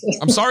zlotys.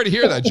 I'm sorry to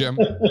hear that, Jim.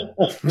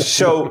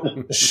 So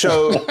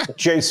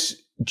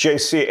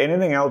JC,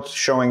 anything else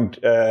showing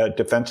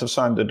defensive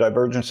sign? The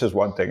divergence is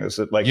one thing. Is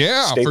it like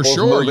staples for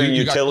sure. moving,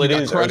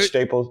 utilities or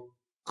staples?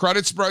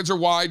 Credit spreads are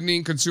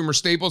widening. Consumer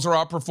staples are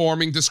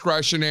outperforming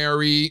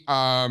discretionary.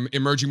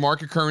 Emerging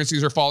market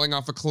currencies are falling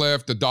off a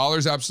cliff. The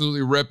dollar's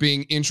absolutely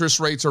ripping. Interest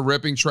rates are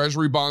ripping.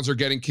 Treasury bonds are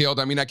getting killed.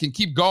 I mean, I can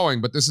keep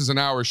going, but this is an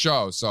hour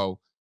show. So,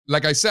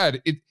 like I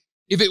said, if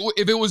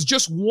it was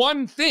just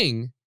one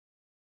thing,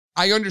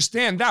 I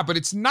understand that. But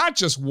it's not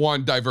just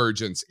one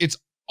divergence. It's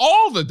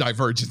all the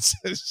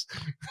divergences.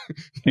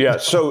 Yeah.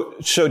 So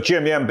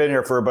Jim, you haven't been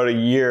here for about a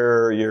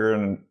year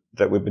and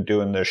that we've been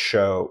doing this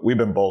show. We've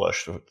been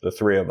bullish, the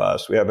three of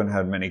us. We haven't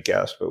had many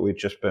guests, but we've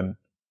just been,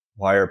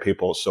 why are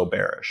people so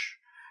bearish?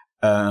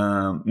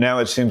 Now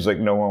it seems like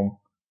no one,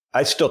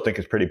 I still think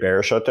it's pretty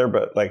bearish out there,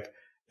 but like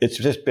it's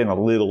just been a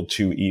little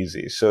too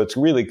easy. So it's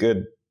really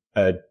good.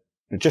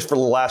 Just for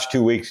the last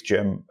 2 weeks,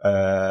 Jim,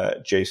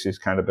 JC's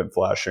kind of been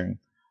flashing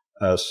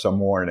some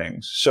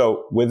warnings.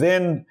 So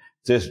within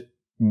this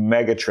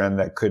mega trend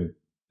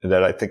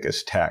that I think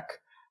is tech,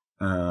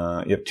 you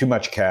have too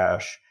much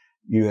cash.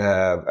 You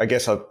have, I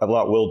guess a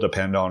lot will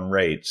depend on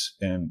rates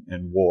and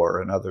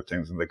war and other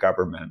things in the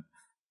government.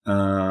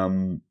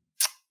 The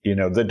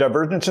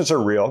divergences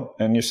are real.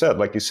 And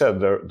like you said,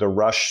 the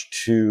rush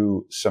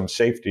to some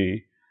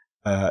safety,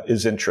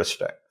 is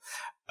interesting.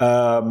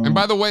 And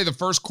by the way, the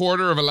first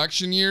quarter of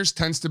election years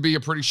tends to be a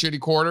pretty shitty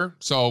quarter.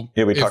 So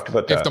yeah, we talked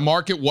about that. If the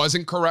market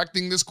wasn't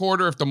correcting this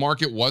quarter, if the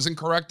market wasn't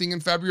correcting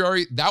in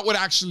February, that would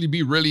actually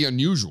be really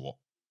unusual.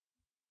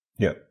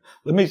 Yeah.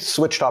 Let me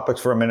switch topics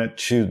for a minute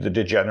to the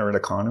degenerate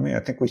economy. I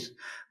think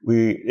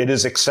it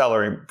is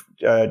accelerating.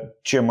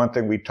 Jim, one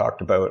thing we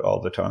talked about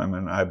all the time,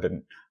 and I've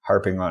been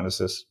harping on, is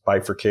this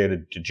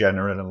bifurcated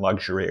degenerate and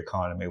luxury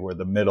economy where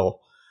the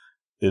middle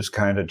is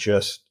kind of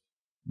just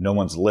no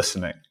one's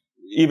listening.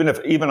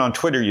 Even on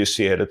Twitter you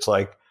see it. It's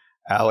like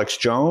Alex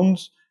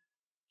Jones,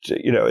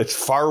 it's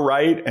far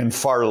right and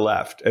far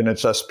left, and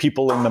it's us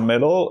people in the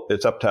middle.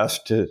 It's up to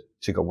us to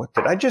go, what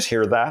did I just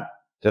hear that?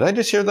 Did I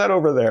just hear that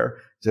over there?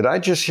 Did I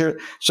just hear?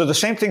 So the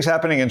same thing's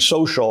happening in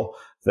social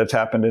that's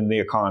happened in the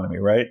economy,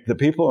 right? The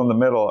people in the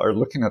middle are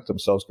looking at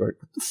themselves going,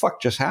 what the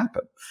fuck just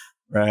happened?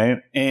 Right?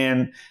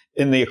 And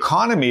in the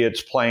economy,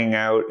 it's playing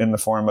out in the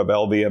form of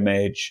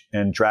LVMH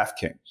and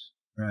DraftKings,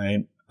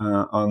 right?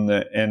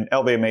 And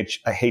LVMH,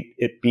 I hate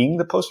it being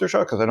the poster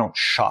child because I don't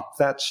shop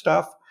that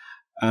stuff.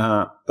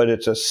 But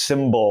it's a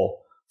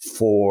symbol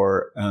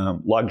for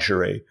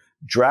luxury.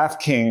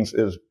 DraftKings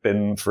has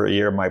been for a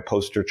year my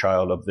poster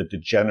child of the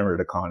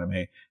degenerate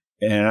economy.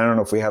 And I don't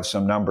know if we have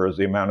some numbers,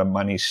 the amount of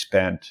money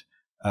spent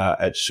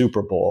at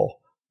Super Bowl.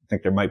 I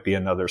think there might be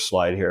another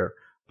slide here.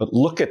 But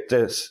look at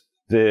this.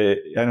 I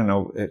don't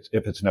know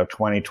if it's now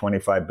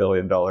 $25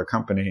 billion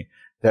company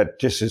that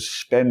just is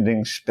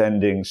spending.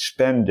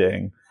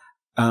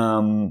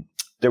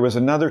 There was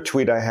another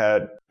tweet I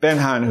had. Ben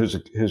Hahn, who's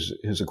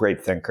a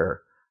great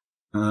thinker,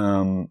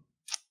 talked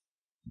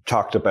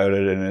about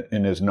it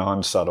in his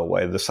non-subtle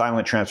way. The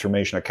silent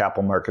transformation of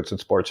capital markets and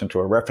sports into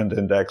a reference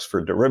index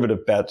for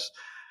derivative bets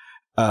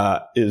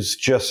is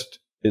just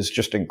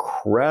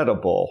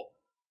incredible,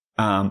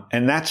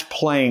 and that's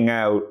playing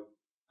out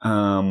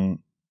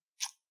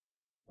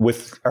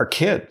with our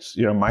kids.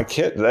 My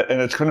kid,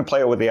 and it's going to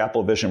play out with the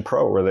Apple Vision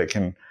Pro, where they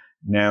can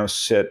now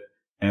sit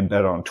and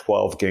bet on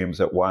 12 games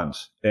at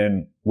once.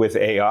 And with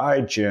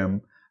AI,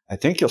 Jim, I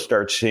think you'll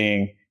start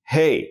seeing,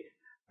 hey,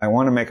 I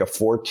want to make a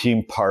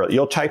 4-team parlay.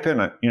 You'll type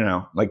in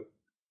like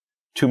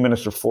 2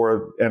 minutes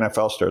before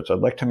NFL starts, I'd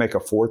like to make a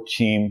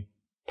 4-team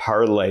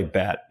parlay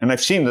bet. And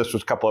I've seen this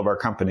with a couple of our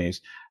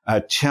companies.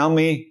 Tell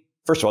me,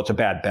 first of all, it's a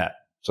bad bet.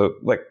 So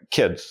like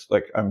kids,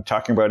 like I'm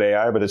talking about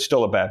AI, but it's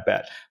still a bad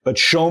bet. But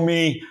show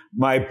me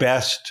my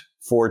best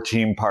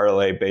 4-team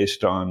parlay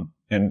based on,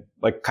 and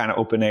like kind of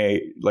OpenAI,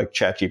 like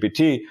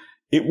ChatGPT,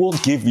 it will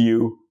give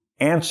you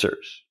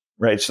answers,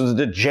 right? So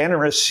the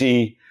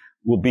degeneracy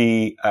will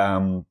be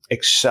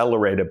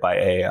accelerated by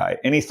AI.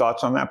 Any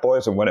thoughts on that,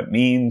 boys, and what it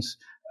means?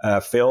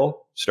 Phil,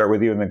 start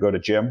with you and then go to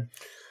Jim.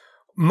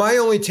 My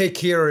only take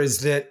here is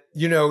that,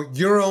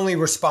 your only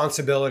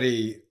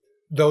responsibility,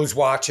 those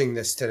watching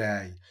this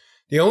today,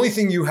 the only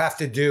thing you have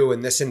to do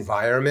in this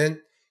environment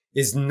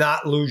is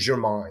not lose your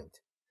mind.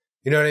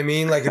 You know what I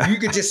mean? Like if you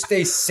could just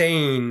stay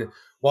sane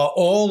while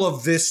all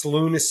of this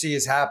lunacy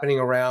is happening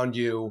around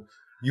you,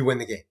 you win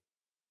the game.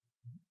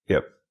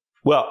 Yep.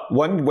 Well,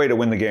 one way to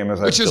win the game is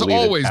which is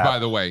always, by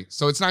the way.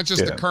 So it's not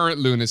just the current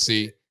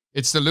lunacy;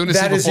 it's the lunacy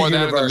before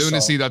that and the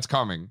lunacy that's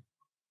coming.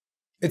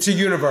 It's a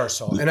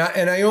universal, and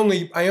I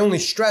only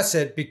stress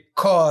it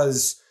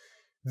because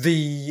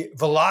the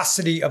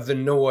velocity of the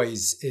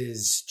noise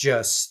is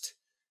just,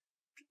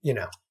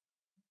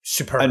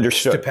 superb.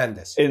 Understood.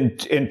 Stupendous.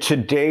 In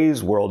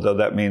today's world, though,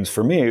 that means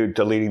for me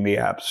deleting the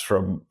apps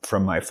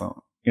from my phone.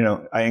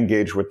 I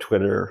engage with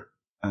Twitter.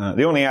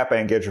 The only app I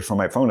engage with from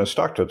my phone is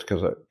StockTwits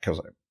because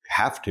I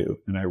have to,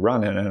 and I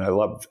run it, and I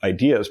love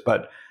ideas.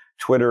 But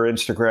Twitter,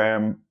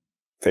 Instagram,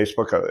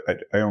 Facebook,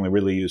 I only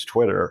really use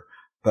Twitter,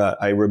 but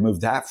I removed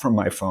that from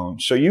my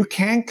phone. So you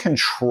can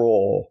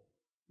control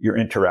your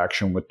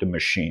interaction with the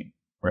machine,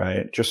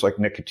 right? Just like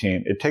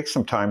nicotine, it takes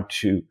some time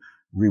to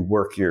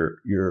rework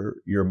your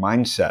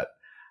mindset,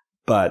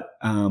 but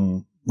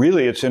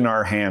really, it's in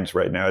our hands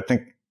right now. I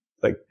think,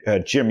 like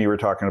Jim, you were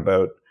talking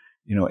about,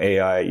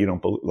 AI. You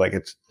don't believe, like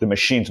it's the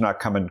machine's not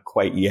coming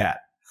quite yet.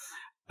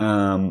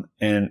 And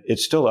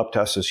it's still up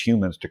to us as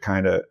humans to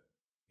kind of,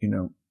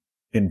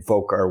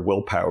 invoke our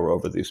willpower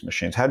over these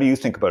machines. How do you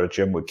think about it,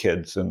 Jim, with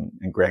kids and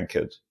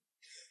grandkids?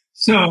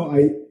 So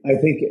I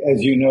think,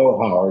 as you know,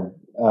 Howard,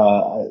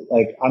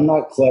 I'm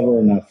not clever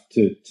enough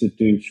to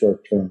do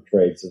short-term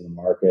trades in the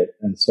market.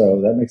 And so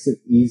that makes it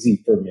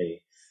easy for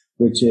me,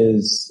 which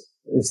is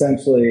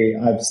essentially,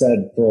 I've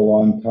said for a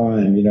long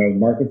time,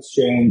 markets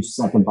change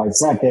second by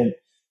second.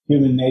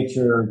 Human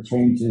nature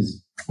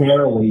changes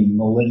barely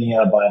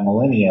millennia by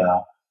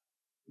millennia.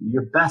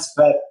 Your best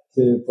bet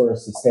for a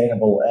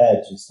sustainable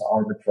edge is to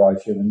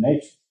arbitrage human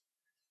nature.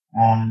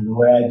 And the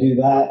way I do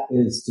that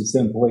is to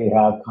simply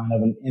have kind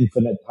of an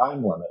infinite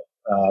time limit,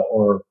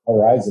 or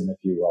horizon, if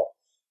you will.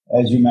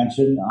 As you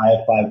mentioned, I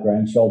have 5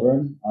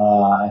 grandchildren.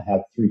 I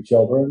have 3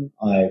 children.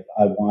 I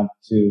want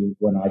to,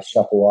 when I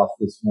shuffle off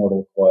this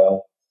mortal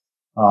coil,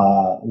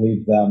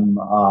 leave them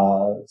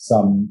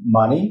some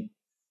money.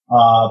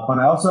 But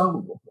I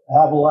also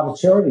have a lot of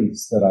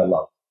charities that I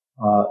love.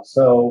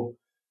 So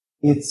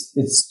it's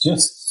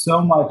just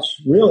so much,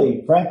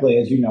 really, frankly,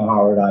 as you know,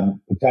 Howard,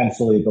 I'm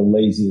potentially the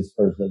laziest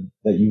person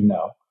that you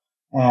know.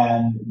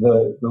 And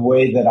the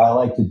way that I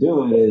like to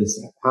do it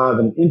is have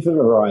an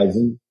infinite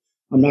horizon.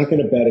 I'm not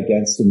going to bet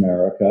against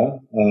America.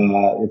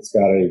 It's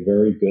got a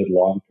very good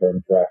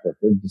long-term track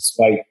record,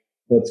 despite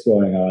what's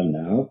going on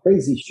now.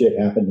 Crazy shit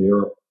happened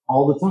here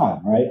all the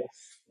time, right?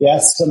 You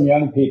ask some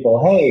young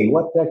people, hey,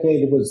 what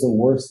decade was the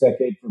worst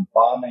decade for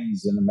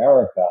bombings in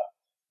America?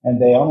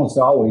 And they almost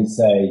always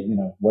say,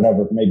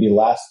 whatever, maybe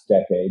last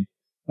decade.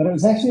 But it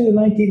was actually the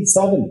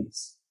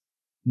 1970s.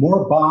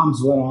 More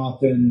bombs went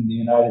off in the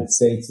United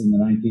States in the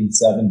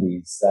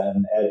 1970s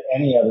than at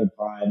any other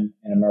time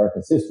in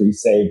America's history,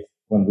 save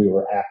when we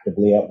were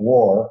actively at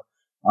war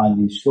on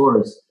these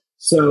shores.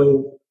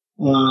 So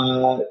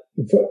I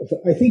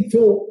think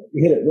Phil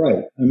hit it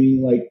right. I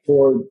mean, like,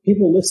 for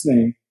people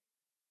listening,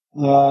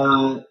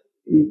 the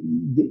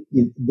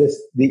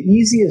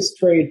easiest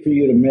trade for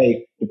you to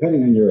make,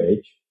 depending on your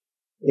age,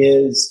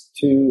 is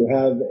to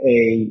have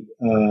a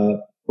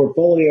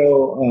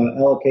portfolio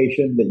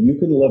allocation that you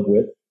can live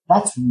with.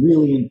 That's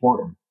really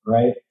important,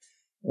 right?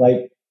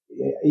 Like,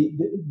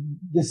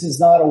 this is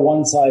not a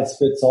one size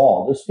fits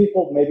all. There's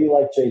people maybe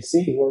like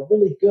JC who are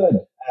really good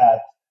at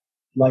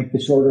like the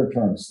shorter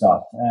term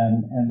stuff,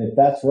 and if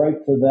that's right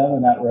for them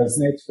and that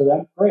resonates for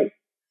them, great.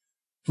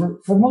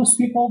 For most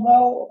people,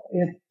 though,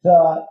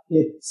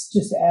 it's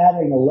just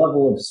adding a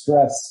level of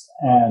stress,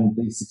 and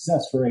the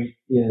success rate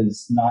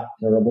is not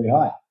terribly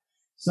high.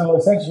 So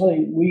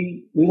essentially,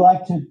 we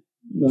like to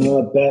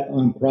bet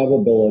on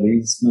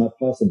probabilities, not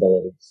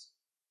possibilities.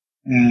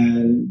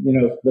 And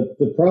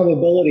the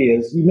probability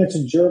is, you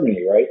mentioned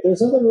Germany, right?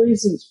 There's other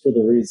reasons for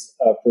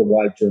for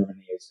why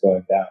Germany is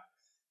going down.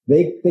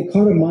 They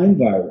caught a mind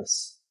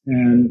virus,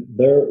 and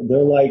they're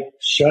like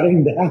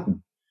shutting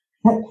down.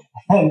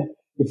 And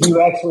if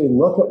you actually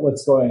look at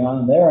what's going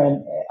on there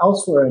and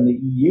elsewhere in the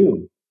EU,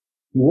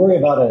 you worry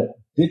about a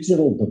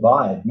digital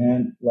divide,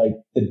 man. Like,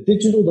 the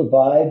digital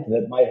divide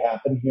that might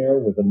happen here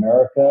with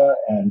America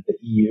and the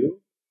EU,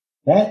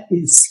 that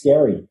is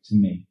scary to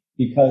me,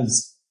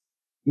 because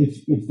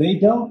if they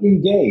don't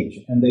engage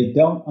and they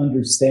don't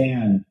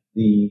understand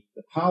the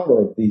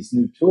power of these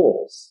new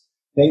tools,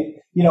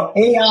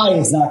 AI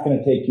is not going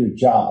to take your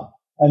job.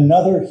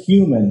 Another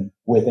human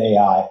with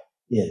AI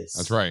is.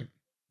 That's right.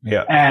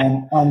 Yeah.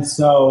 And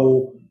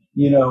so,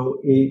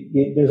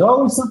 there's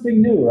always something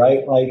new,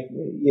 right? Like,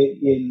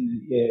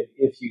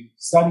 if you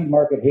study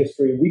market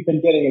history, we've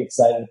been getting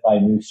excited by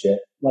new shit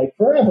like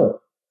forever.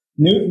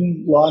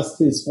 Newton lost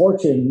his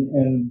fortune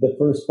in the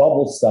first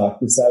bubble stock,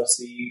 the South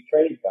Sea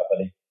Trading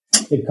Company.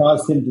 It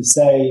caused him to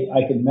say,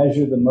 I can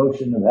measure the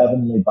motion of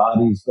heavenly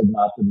bodies, but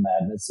not the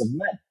madness of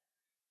men.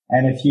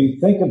 And if you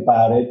think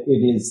about it,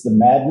 it is the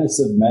madness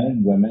of men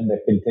and women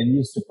that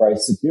continues to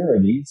price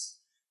securities.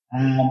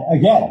 And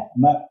again,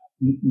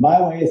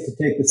 my way is to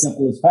take the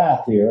simplest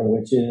path here,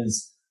 which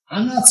is,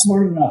 I'm not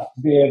smart enough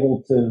to be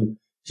able to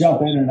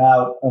jump in and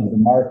out of the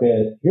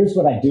market. Here's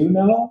what I do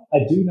know.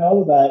 I do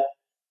know that,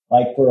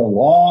 like, for a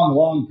long,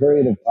 long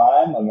period of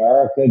time,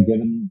 America,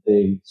 given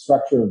the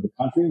structure of the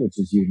country, which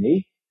is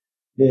unique,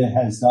 it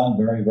has done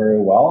very,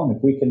 very well. And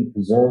if we can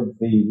preserve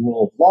the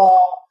rule of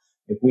law,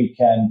 if we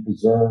can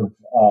preserve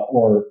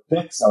or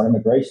fix our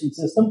immigration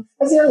system,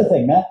 that's the other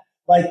thing, Matt.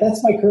 Like,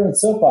 that's my current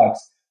soapbox.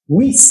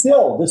 We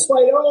still,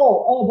 despite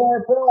all of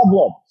our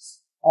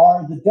problems,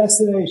 are the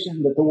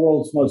destination that the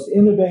world's most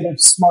innovative,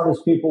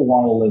 smartest people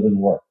want to live and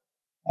work.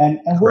 And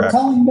we're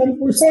telling them,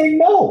 we're saying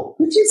no,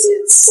 which is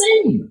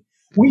insane.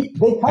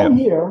 They come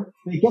here,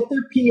 they get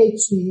their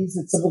PhDs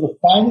at some of the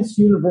finest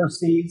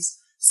universities,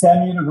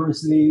 STEM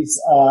universities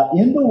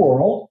in the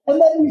world,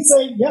 and then we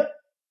say, yep,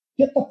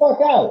 get the fuck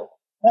out.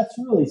 That's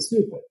really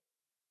stupid.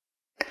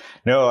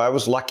 No, I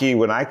was lucky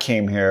when I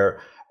came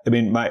here. I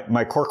mean,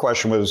 my core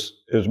question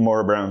is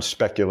more around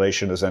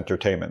speculation as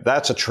entertainment.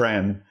 That's a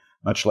trend,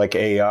 much like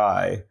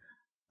AI,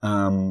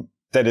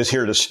 that is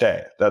here to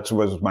stay. That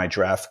was my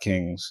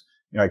DraftKings.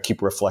 I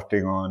keep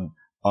reflecting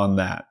on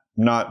that.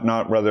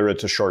 Not whether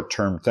it's a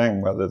short-term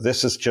thing, whether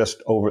this is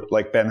just over,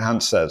 like Ben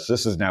Hunt says,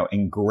 this is now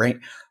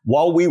ingrained.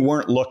 While we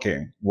weren't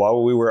looking,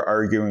 while we were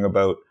arguing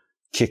about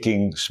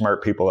kicking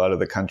smart people out of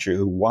the country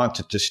who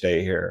wanted to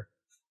stay here,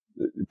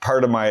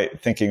 part of my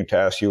thinking to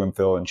ask you and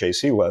Phil and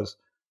JC was,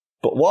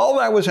 but while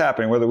that was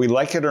happening, whether we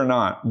like it or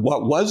not,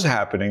 what was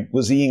happening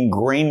was the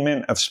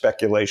ingrainment of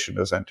speculation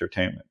as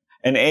entertainment.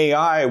 And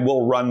AI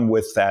will run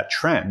with that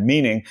trend,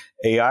 meaning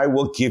AI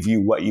will give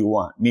you what you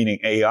want, meaning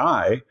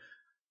AI,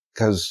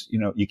 because,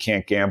 you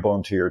can't gamble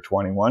until you're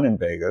 21 in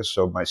Vegas.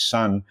 So my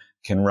son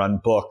can run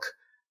book,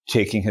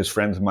 taking his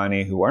friends'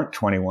 money who aren't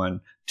 21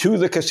 to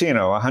the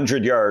casino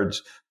 100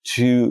 yards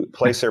to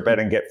place their bet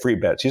and get free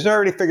bets. He's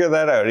already figured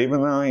that out,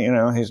 even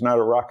though, he's not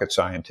a rocket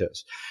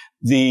scientist.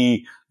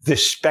 The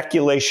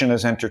speculation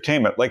is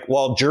entertainment. Like,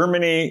 while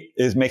Germany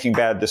is making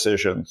bad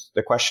decisions,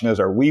 the question is,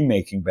 are we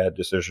making bad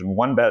decisions?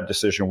 One bad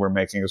decision we're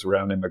making is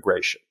around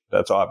immigration.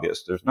 That's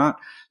obvious. There's not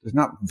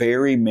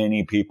very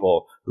many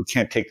people who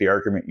can't take the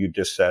argument you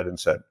just said and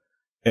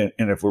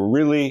if we're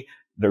really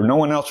no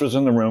one else was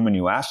in the room and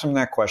you asked them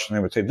that question,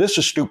 they would say, this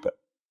is stupid,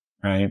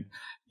 right?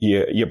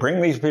 You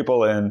bring these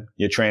people in,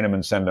 you train them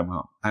and send them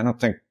home. I don't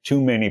think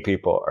too many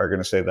people are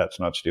going to say that's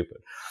not stupid.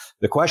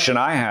 The question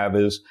I have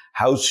is,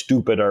 how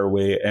stupid are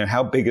we, and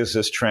how big is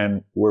this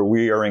trend where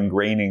we are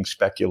ingraining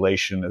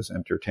speculation as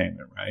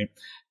entertainment, right?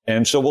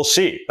 And so we'll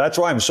see. That's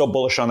why I'm so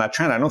bullish on that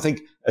trend. I don't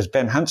think, as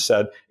Ben Hunt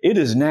said, it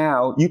is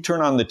now, you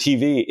turn on the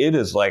TV, it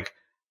is like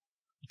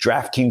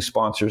DraftKings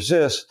sponsors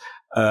this,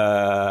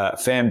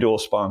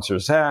 FanDuel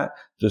sponsors that,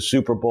 the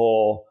Super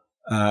Bowl,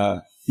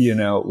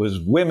 it was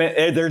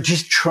women. They're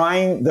just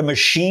trying, the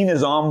machine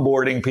is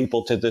onboarding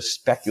people to this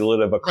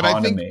speculative economy. But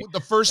I think the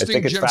first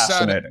thing Jim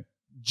said,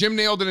 Jim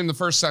nailed it in the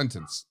first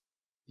sentence.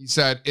 He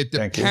said, it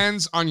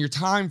depends on your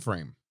time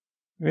frame,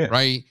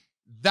 right?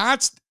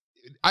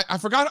 I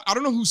forgot, I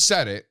don't know who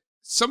said it.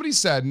 Somebody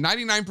said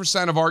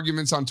 99% of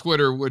arguments on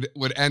Twitter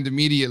would end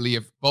immediately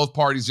if both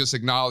parties just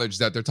acknowledged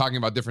that they're talking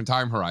about different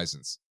time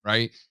horizons,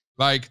 right?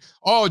 Like,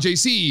 oh,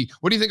 JC,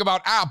 what do you think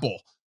about Apple?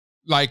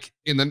 Like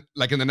in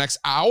the next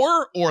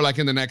hour or like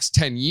in the next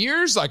 10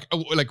 years?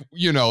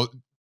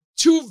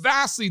 Two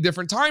vastly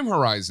different time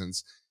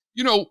horizons.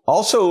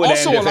 Also,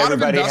 if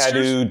everybody had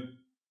to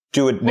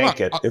do it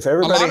naked. If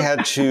everybody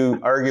had to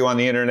argue on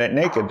the internet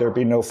naked, there'd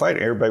be no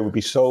fighting. Everybody would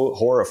be so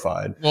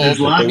horrified.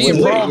 Well, me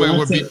and Roman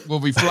will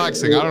be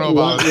flexing. I don't know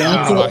about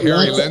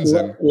Harry Lindsay.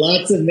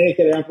 Lots of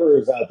naked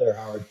emperors out there,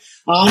 Howard.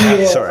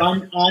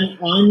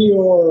 On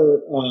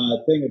your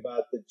thing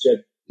about the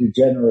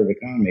degenerate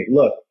economy,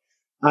 look,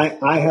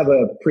 I have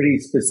a pretty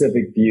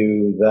specific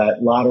view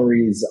that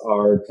lotteries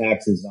are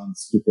taxes on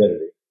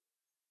stupidity,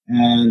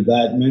 and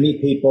that many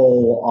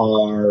people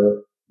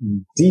are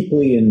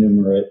deeply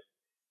innumerate.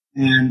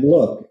 And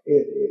look,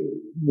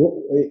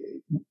 if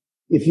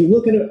you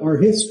look at our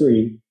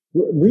history,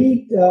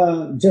 read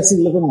Jesse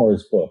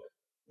Livermore's book.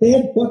 They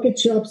had bucket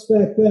shops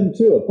back then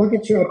too. A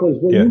bucket shop was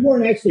where you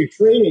weren't actually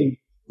trading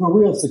for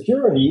real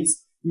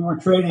securities. You were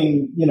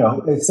trading,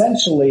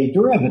 essentially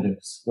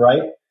derivatives,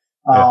 right?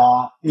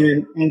 Yeah.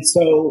 And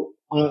so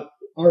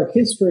our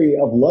history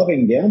of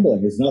loving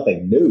gambling is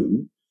nothing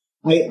new.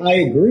 I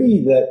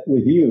agree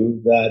with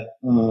you that,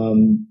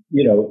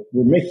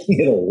 we're making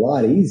it a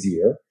lot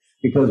easier.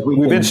 Because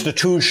we've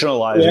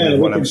institutionalized it,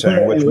 what I'm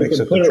saying, which makes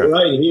it the truth. Put it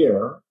right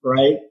here,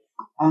 right?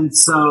 And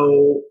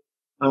so,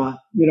 my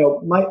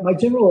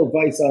general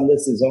advice on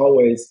this is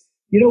always,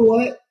 you know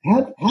what?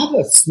 Have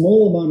a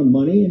small amount of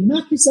money and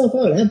knock yourself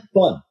out. Have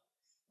fun.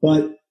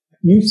 But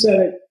you said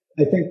it,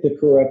 I think, the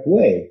correct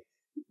way.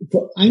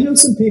 I know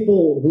some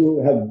people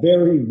who have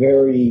very,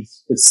 very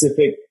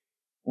specific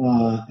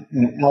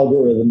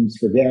algorithms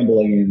for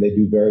gambling, and they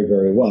do very,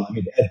 very well. I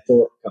mean, Ed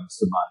Thorpe comes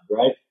to mind,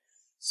 right?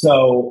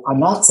 So I'm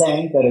not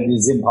saying that it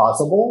is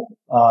impossible.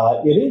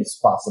 It is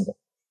possible.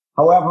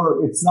 However,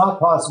 it's not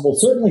possible,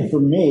 certainly for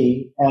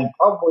me, and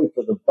probably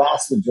for the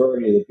vast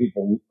majority of the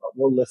people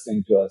who are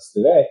listening to us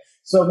today.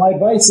 So my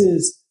advice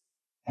is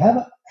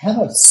have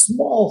a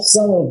small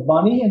sum of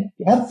money and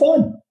have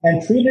fun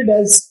and treat it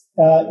as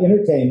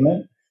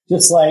entertainment.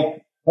 Just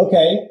like,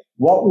 okay,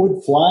 what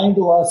would flying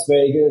to Las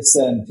Vegas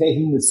and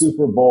taking the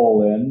Super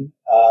Bowl in,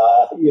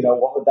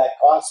 what would that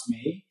cost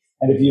me?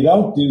 And if you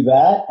don't do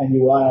that and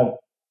you want to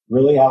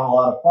really have a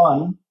lot of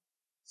fun,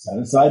 set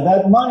aside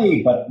that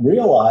money, but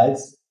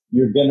realize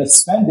you're going to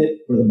spend it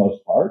for the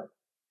most part.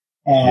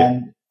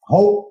 And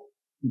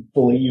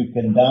hopefully you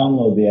can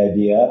download the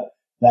idea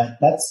that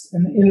that's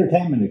an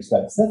entertainment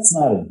expense. That's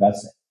not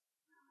investing.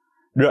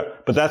 Yeah,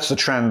 but that's the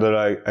trend that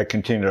I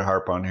continue to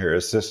harp on here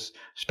is this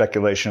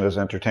speculation as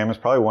entertainment.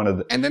 It's probably one of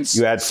the, and then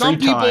you add some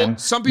free time,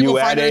 some people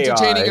find it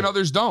entertaining AI, and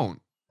others don't,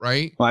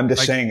 right? Well, I'm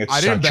just saying it's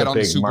I didn't such bet a on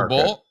the big Super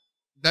market. Bowl.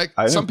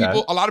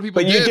 A lot of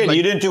people but you did.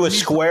 You didn't do a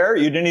square?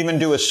 You didn't even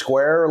do a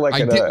square we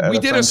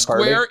did a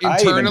square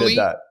party? internally. I even did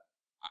that.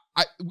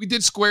 We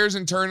did squares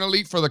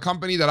internally for the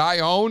company that I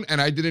own,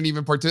 and I didn't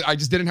even participate. I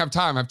just didn't have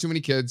time. I have too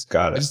many kids.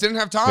 Got it. I just didn't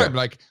have time. Yeah.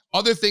 Like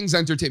other things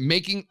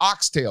making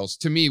oxtails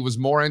to me was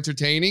more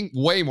entertaining,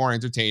 way more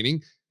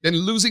entertaining than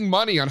losing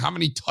money on how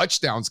many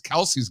touchdowns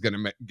Kelsey's going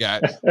to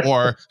get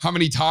or how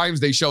many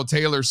times they show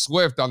Taylor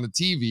Swift on the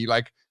TV.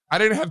 Like I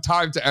didn't have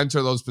time to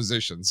enter those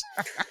positions.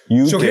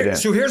 So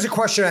here's a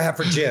question I have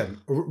for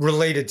Jim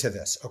related to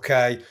this.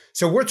 Okay.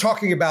 So we're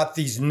talking about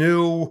these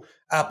new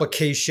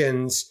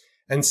applications,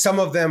 and some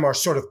of them are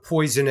sort of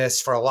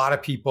poisonous for a lot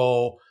of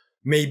people,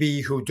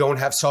 maybe who don't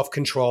have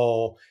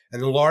self-control.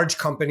 And the large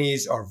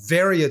companies are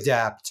very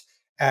adept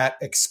at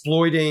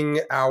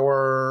exploiting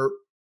our,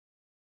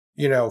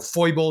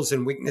 foibles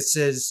and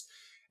weaknesses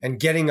and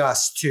getting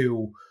us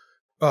to,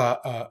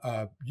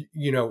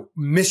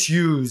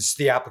 misuse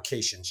the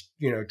applications.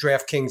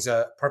 DraftKings,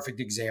 a perfect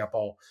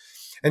example.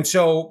 And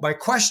so my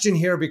question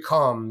here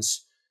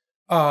becomes,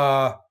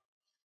 and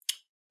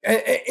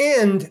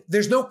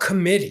there's no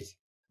committee.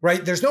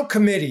 Right? There's no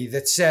committee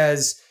that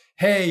says,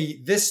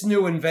 hey, this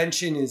new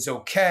invention is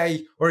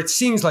okay, or it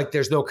seems like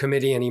there's no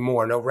committee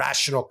anymore, no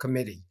rational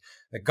committee.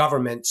 The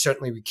government,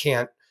 certainly we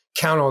can't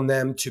count on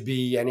them to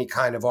be any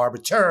kind of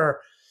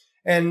arbiter.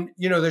 And,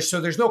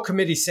 there's no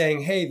committee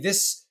saying, hey,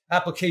 this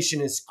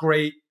application is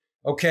great.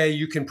 Okay,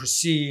 you can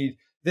proceed.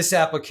 This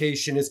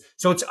application is,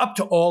 so it's up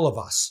to all of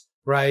us,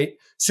 right?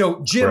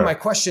 So Jim, Correct. my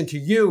question to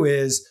you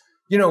is,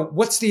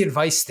 what's the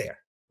advice there,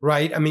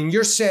 right? I mean,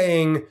 you're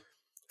saying,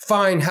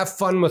 fine, have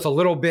fun with a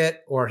little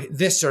bit or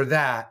this or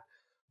that,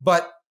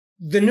 but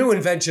the new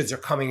inventions are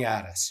coming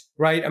at us,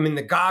 right? I mean,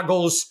 the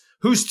goggles,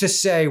 who's to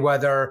say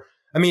whether,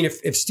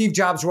 if Steve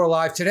Jobs were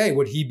alive today,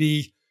 would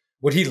he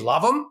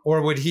love them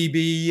or would he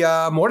be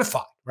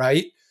mortified,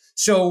 right?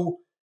 So,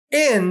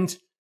 and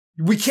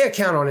we can't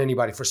count on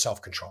anybody for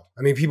self-control.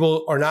 I mean,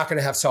 people are not going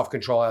to have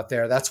self-control out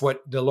there. That's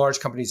what the large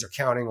companies are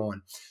counting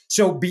on.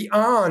 So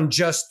beyond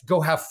just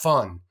go have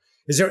fun,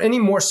 is there any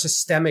more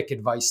systemic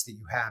advice that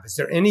you have? Is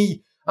there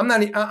any, I'm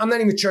not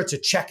even sure it's a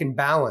check and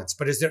balance,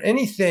 but is there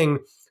anything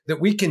that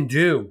we can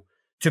do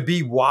to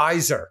be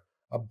wiser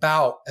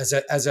about as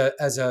a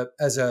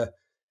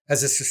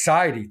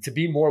society, to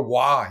be more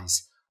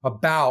wise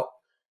about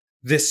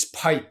this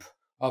pipe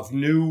of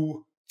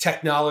new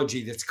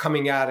technology that's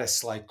coming at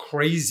us like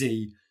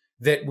crazy,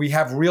 that we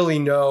have really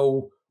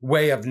no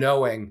way of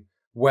knowing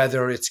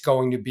whether it's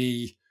going to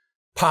be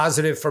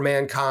positive for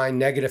mankind,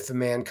 negative for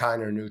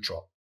mankind, or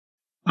neutral?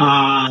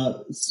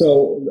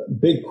 So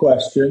big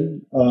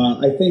question.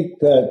 I think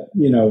that,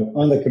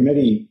 on the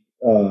committee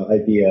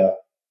idea,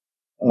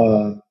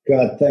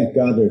 thank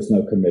God there's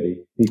no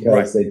committee,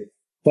 because they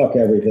fuck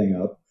everything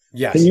up.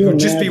 Yes, it would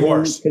just be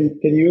worse. Can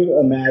you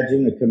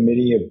imagine a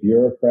committee of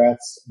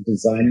bureaucrats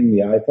designing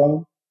the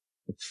iPhone?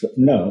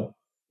 No,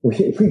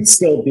 we'd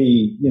still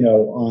be,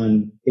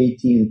 on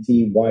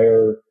AT&T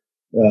wire,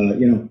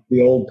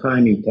 the old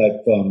timey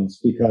type phones,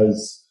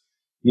 because,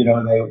 they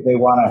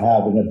want to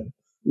have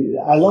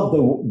I love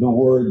the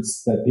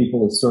words that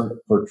people assert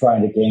for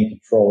trying to gain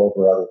control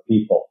over other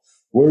people.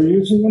 We're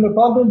using an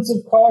abundance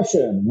of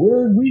caution.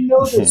 We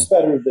know this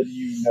better than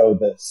you know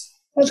this.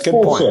 That's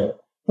bullshit. Point.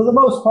 For the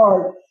most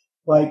part,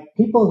 like,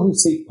 people who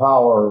seek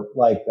power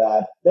like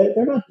that,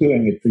 they're not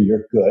doing it for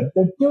your good.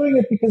 They're doing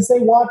it because they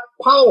want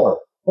power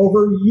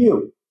over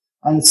you.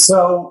 And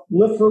so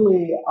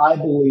literally, I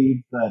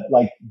believe that,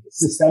 like,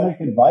 systemic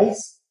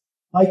advice,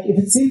 like, if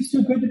it seems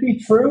too good to be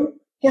true,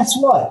 guess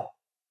what?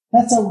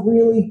 That's a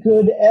really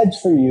good edge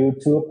for you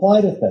to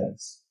apply to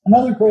things.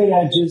 Another great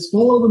edge is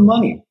follow the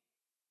money.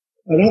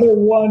 Another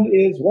one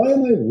is, why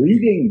am I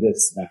reading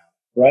this now?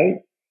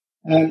 Right?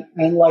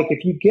 And like,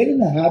 if you get in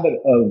the habit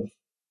of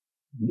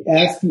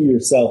asking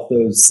yourself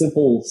those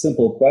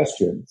simple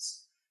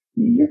questions,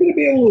 you're going to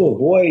be able to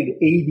avoid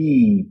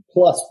 80+%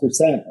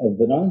 of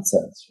the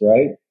nonsense,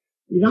 right?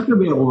 You're not going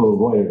to be able to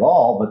avoid it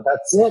all, but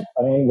that's it.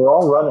 I mean, we're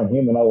all running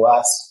human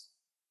OS,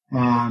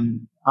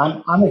 and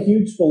I'm a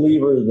huge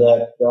believer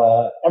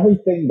that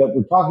everything that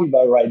we're talking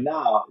about right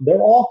now, they're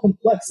all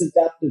complex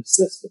adaptive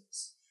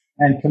systems.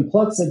 And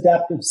complex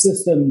adaptive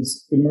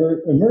systems,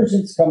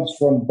 emergence comes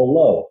from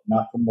below,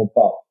 not from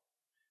above.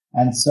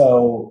 And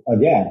so,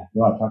 again,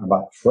 you want to talk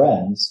about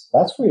trends,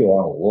 that's where you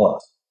want to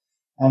look.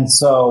 And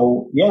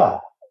so, yeah,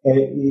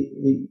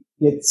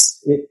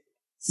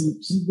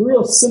 some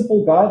real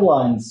simple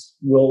guidelines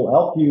will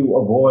help you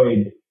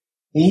avoid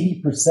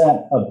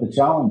 80% of the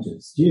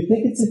challenges. Do you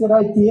think it's a good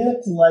idea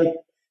to, like,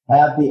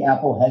 have the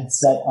Apple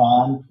headset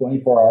on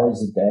 24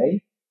 hours a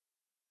day?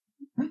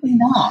 Probably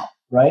not,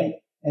 right?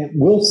 And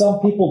will some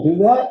people do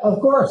that? Of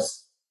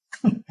course.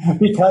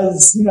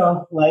 Because,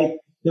 like,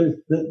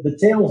 the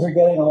tails are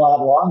getting a lot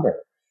longer.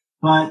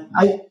 But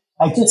I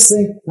just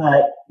think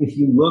that if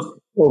you look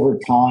over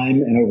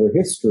time and over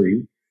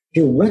history,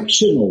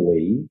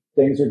 directionally,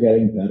 things are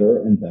getting better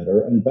and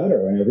better and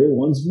better, and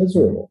everyone's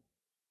miserable.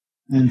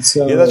 And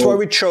so, yeah, that's why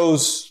we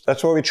chose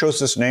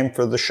this name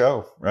for the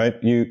show,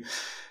 right?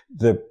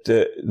 The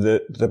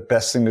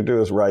best thing to do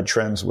is ride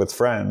trends with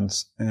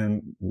friends,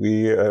 and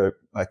we,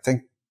 I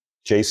think,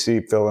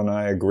 JC, Phil, and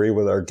I agree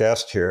with our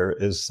guest here,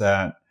 is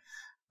that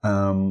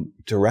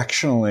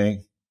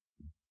directionally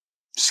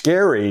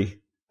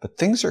scary, but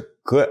things are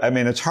good. I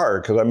mean, it's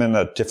hard because I'm in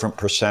a different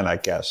percent, I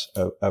guess,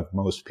 of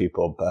most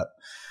people, but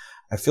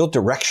I feel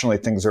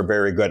directionally things are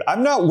very good.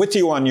 I'm not with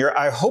you on Europe.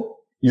 I hope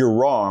you're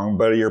wrong,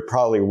 but you're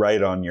probably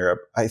right on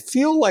Europe. I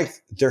feel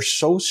like they're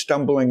so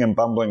stumbling and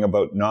bumbling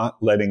about not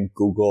letting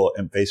Google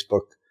and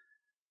Facebook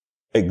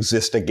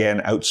exist again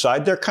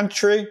outside their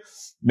country.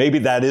 Maybe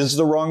that is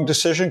the wrong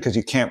decision, because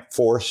you can't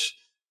force,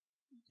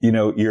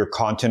 your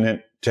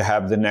continent to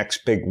have the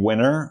next big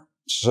winner.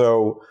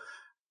 So,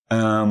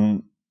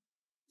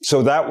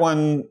 so that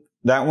one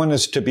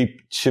is to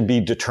be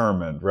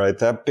determined, right?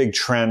 That big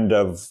trend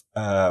of,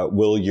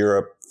 will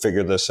Europe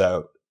figure this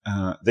out?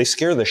 They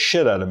scare the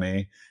shit out of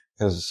me,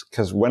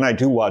 because when I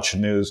do watch the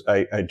news,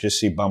 I just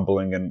see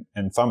bumbling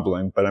and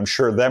fumbling, but I'm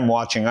sure them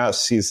watching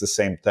us sees the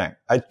same thing.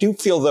 I do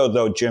feel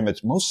though, Jim,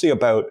 it's mostly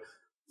about,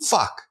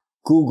 fuck,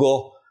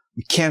 Google.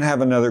 We can't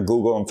have another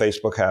Google and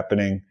Facebook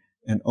happening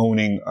and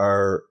owning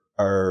our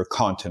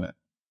continent.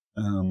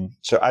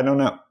 So I don't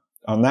know.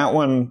 On that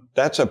one,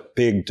 that's a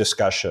big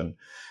discussion.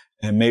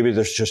 And maybe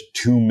there's just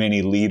too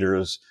many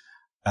leaders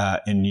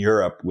in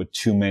Europe with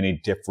too many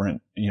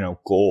different,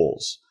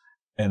 goals.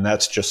 And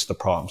that's just the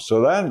problem.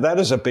 So that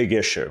is a big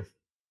issue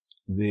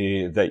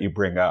that you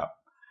bring up.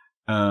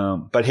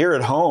 But here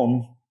at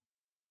home,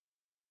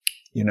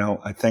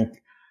 I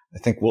think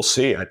we'll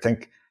see. I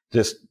think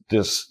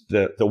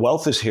the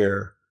wealth is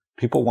here.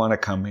 People want to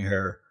come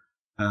here.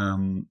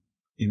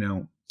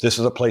 This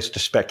is a place to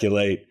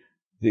speculate.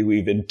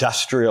 We've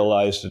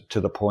industrialized it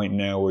to the point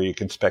now where you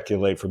can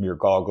speculate from your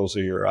goggles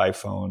or your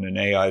iPhone, and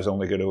AI is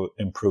only going to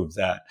improve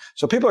that.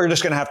 So people are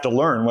just going to have to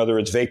learn, whether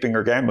it's vaping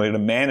or gambling, to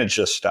manage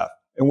this stuff.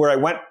 And where I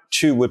went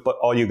to with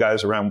all you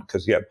guys around,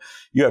 because you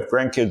have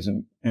grandkids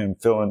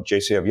and Phil and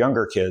JC have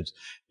younger kids,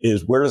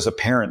 is where does a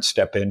parent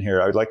step in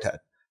here? I would like to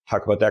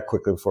talk about that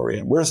quickly before we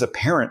end. Where does a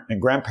parent and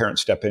grandparent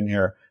step in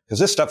here? Because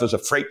this stuff is a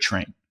freight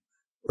train.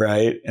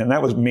 Right. And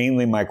that was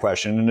mainly my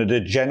question. In a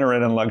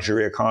degenerate and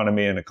luxury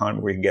economy, an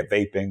economy where you can get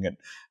vaping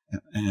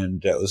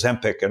and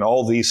Ozempic and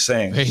all these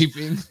things,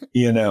 Vaping.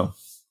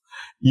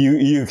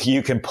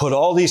 You can put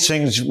all these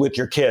things with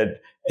your kid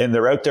and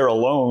they're out there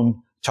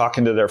alone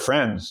talking to their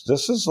friends.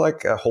 This is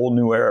like a whole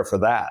new era for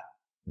that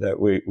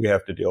we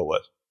have to deal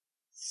with.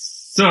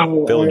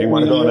 So, Phil, do you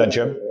want to go on that,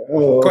 Jim?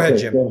 Go ahead,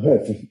 Jim. Go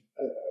ahead.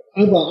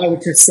 I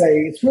would just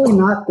say it's really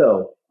not,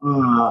 though,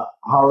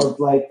 Howard.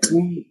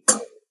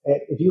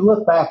 If you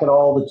look back at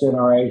all the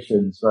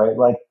generations, right?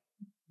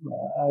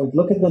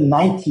 Look at the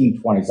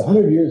 1920s,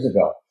 100 years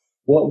ago.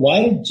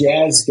 Why did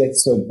jazz get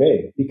so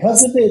big?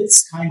 Because of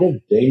its kind of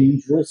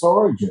dangerous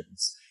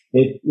origins.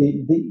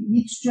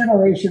 Each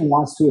generation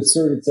wants to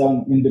assert its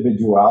own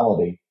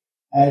individuality.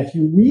 And if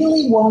you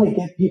really want to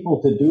get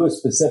people to do a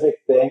specific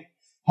thing,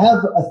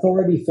 have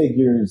authority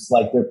figures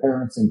like their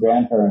parents and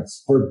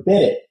grandparents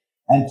forbid it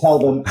and tell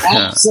them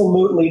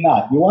absolutely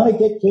not. You want to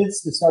get kids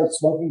to start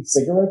smoking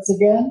cigarettes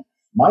again?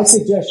 My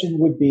suggestion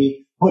would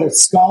be put a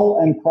skull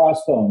and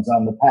crossbones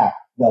on the pack.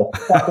 They'll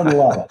fucking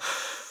love it.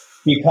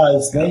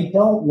 Because they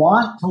don't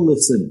want to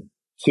listen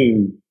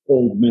to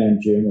old man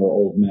Jim or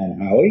old man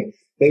Howie.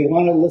 They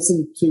want to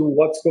listen to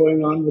what's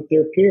going on with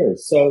their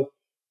peers. So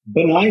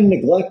benign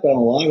neglect on a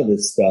lot of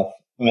this stuff,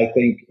 I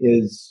think,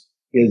 is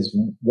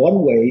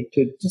one way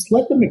to just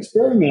let them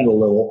experiment a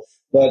little.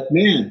 But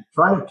man,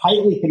 trying to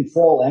tightly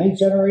control any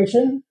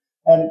generation,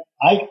 and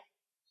I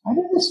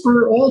did this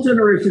for all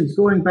generations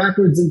going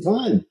backwards in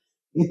time.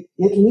 It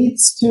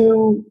leads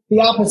to the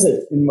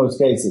opposite in most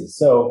cases.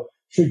 So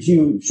should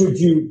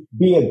you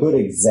be a good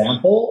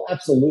example?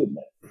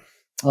 Absolutely.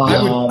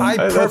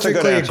 I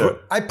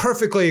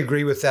perfectly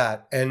agree with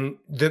that. And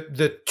there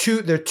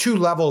are two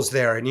levels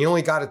there, and you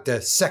only got at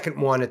the second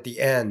one at the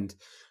end.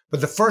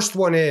 But the first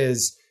one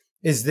is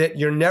that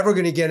you're never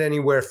going to get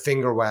anywhere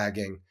finger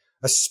wagging,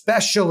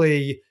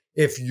 especially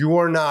if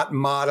you're not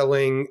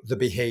modeling the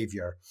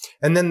behavior.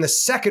 And then the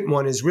second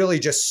one is really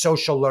just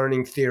social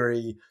learning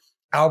theory,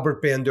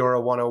 Albert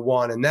Bandura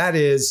 101, and that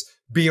is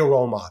be a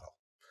role model.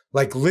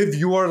 Like live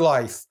your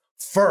life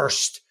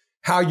first,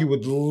 how you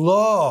would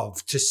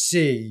love to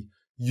see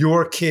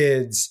your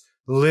kids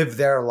live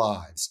their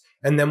lives.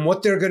 And then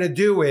what they're going to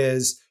do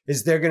is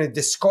they're going to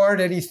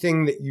discard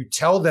anything that you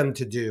tell them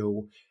to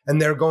do,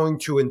 and they're going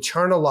to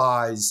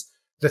internalize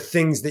the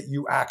things that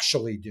you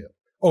actually do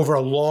over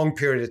a long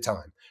period of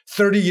time.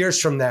 30 years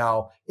from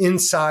now,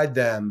 inside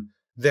them,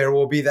 there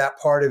will be that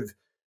part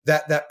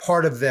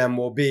of them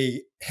will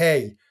be,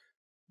 hey,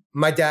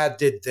 my dad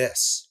did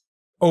this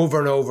over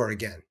and over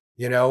again.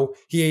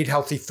 He ate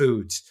healthy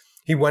foods.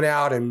 He went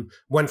out and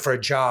went for a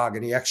jog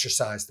and he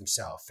exercised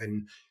himself.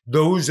 And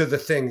those are the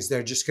things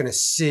they're just going to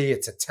see.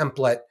 It's a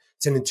template.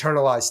 It's an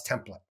internalized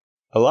template.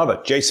 I love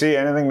it. JC,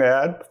 anything to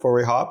add before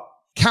we hop?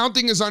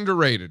 Counting is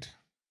underrated.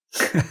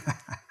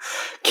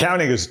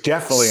 Counting is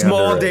definitely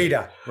small underrated.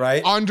 Data,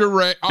 right?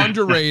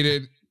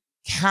 Underrated.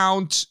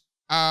 Count.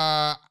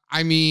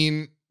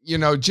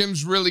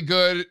 Jim's really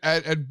good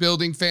at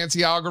building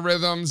fancy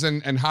algorithms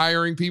and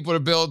hiring people to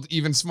build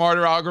even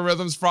smarter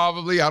algorithms,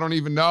 probably. I don't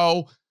even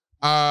know.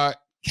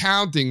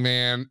 Counting,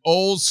 man.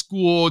 Old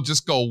school,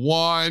 just go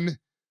 1,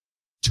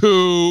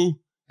 2,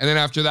 and then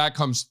after that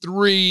comes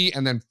 3,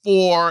 and then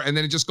 4, and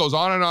then it just goes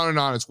on and on and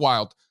on. It's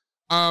wild.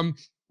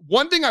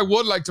 One thing I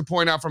would like to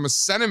point out from a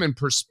sentiment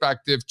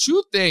perspective,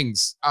 2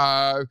 things.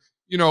 All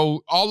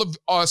of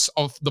us,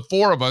 of the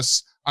 4 of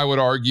us, I would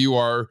argue,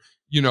 are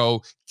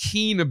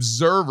keen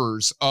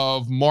observers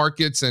of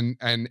markets and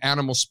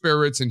animal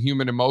spirits and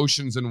human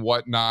emotions and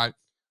whatnot.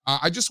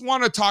 I just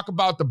want to talk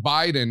about the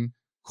Biden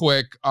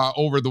quick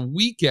over the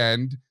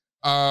weekend,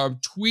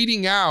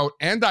 tweeting out,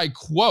 and I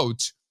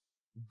quote,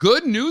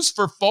 "Good news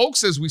for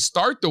folks as we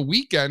start the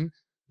weekend.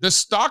 The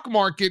stock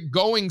market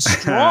going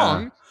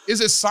strong is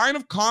a sign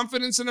of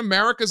confidence in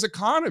America's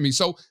economy."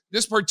 So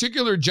this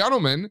particular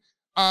gentleman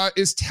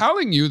is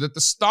telling you that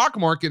the stock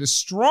market is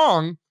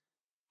strong.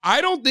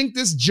 I don't think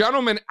this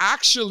gentleman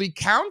actually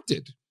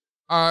counted.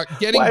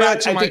 Getting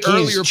back to my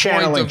earlier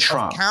point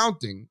of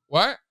counting.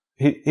 What?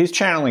 He's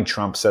channeling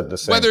Trump, said the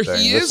same thing. Whether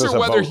he is or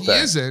whether he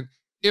isn't,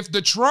 if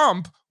the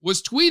Trump was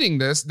tweeting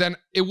this, then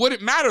it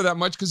wouldn't matter that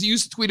much because he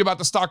used to tweet about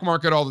the stock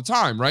market all the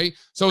time, right?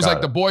 So it's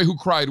like the boy who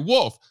cried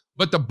wolf.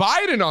 But the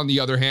Biden, on the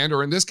other hand,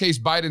 or in this case,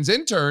 Biden's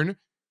intern,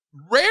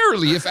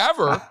 rarely, if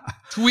ever,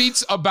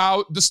 tweets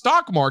about the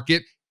stock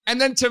market. And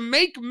then to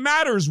make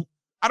matters,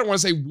 I don't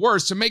want to say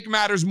worse, to make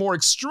matters more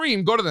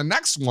extreme, go to the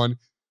next one.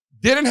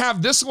 Didn't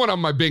have this one on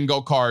my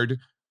bingo card.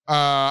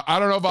 I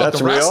don't know about That's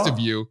the rest real? of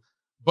you,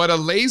 but a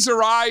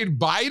laser-eyed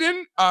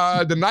Biden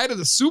the night of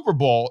the Super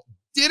Bowl,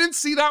 didn't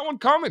see that one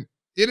coming.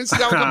 Didn't see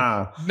that one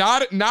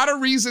coming. Not a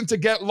reason to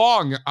get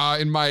long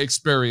in my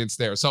experience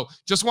there. So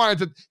just wanted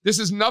to, this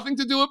is nothing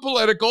to do with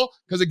political,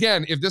 because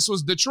again, if this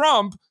was the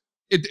Trump,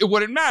 it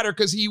wouldn't matter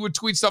because he would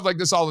tweet stuff like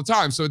this all the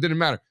time, so it didn't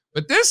matter.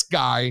 But this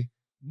guy,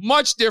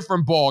 much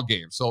different ball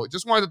game. So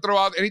just wanted to throw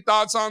out, any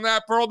thoughts on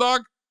that, Pearl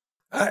Dog?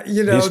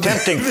 He's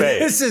tempting fate.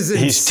 This is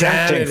insanity. He's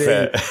tempting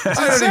fate.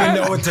 I don't even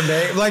know what to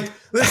make. Like,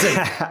 listen,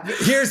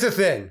 here's the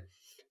thing.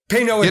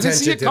 Pay no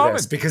attention to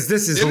this because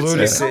this is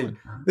lunacy.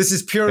 This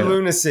is pure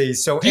lunacy.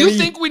 So do you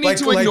think we need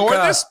to ignore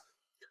this?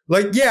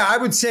 Yeah, I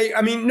would say,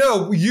 I mean,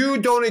 no, you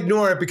don't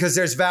ignore it because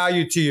there's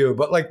value to you.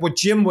 But like what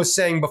Jim was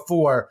saying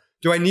before,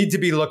 do I need to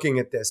be looking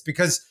at this?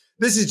 Because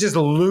this is just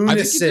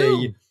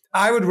lunacy.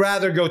 I would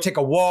rather go take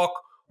a walk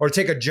or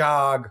take a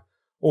jog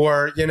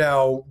or,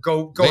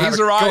 go have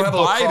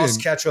a lacrosse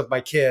catch with my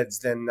kids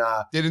than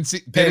didn't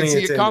see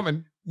it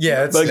coming.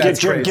 Yeah, that's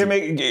Jim,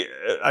 crazy.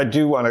 I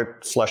do want to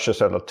flesh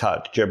this out a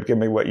touch. Jim, give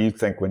me what you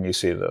think when you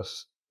see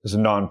this. It's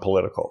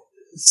non-political.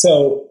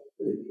 So,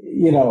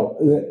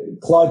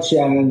 Claude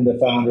Shannon, the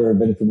founder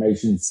of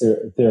information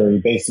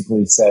theory,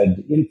 basically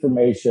said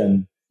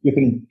information, you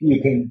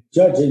can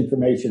judge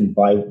information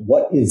by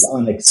what is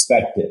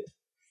unexpected.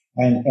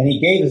 And he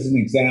gave us an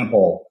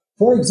example.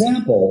 For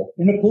example,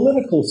 in a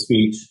political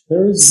speech,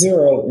 there is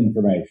zero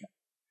information.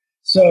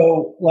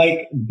 So,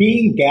 like,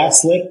 being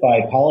gaslit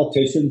by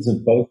politicians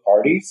of both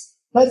parties,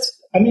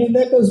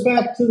 that goes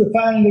back to the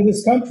founding of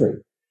this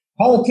country.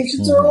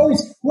 Politicians are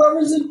always,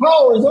 whoever's in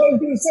power is always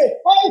going to say,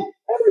 hey,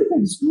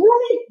 everything's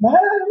great, man.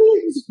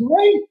 Everything's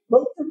great.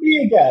 Vote for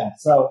me again.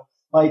 So,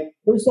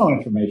 there's no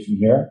information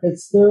here.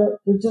 They're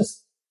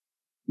just,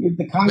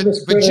 the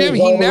Congress. But Jim,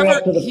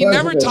 he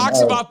never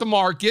talks about the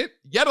market,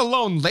 yet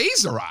alone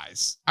laser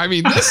eyes. I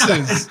mean, this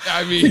is,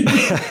 by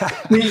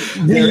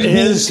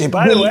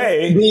the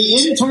way,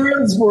 the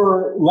interns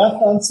were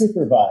left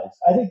unsupervised.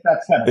 I think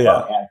that's kind of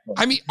funny, actually.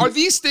 I mean, are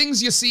these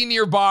things you see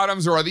near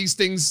bottoms or are these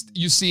things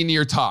you see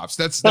near tops?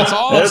 That's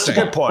all. That's a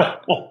good point.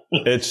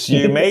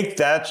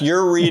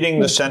 You're reading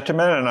the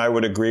sentiment, and I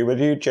would agree with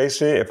you,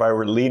 JC. If I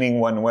were leaning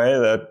one way,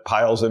 that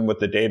piles in with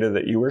the data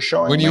that you were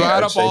showing. When you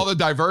add up all the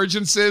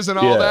divergences and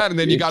all that, and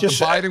then you got the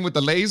Biden with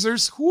the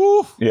lasers.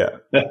 Whoo. Yeah,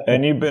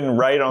 and you've been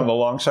right on the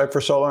long side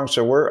for so long.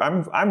 So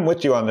I'm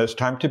with you on this.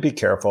 Time to be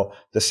careful.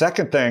 The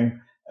second thing,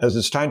 as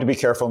it's time to be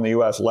careful in the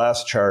U.S.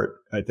 Last chart,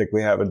 I think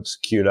we have it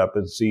queued up,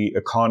 is the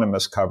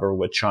Economist cover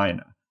with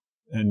China,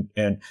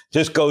 and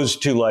this goes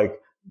to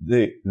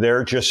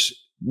they're just.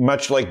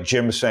 Much like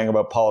Jim was saying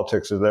about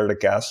politics, is there to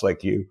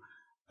gaslight you.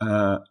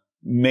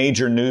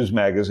 Major news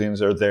magazines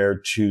are there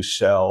to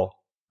sell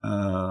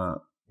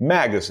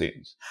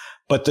magazines.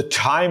 But the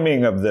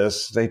timing of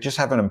this, they just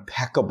have an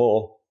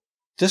impeccable,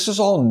 this is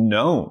all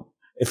known.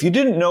 If you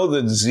didn't know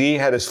that Z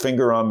had his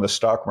finger on the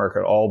stock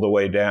market all the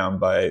way down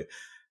by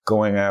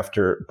going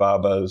after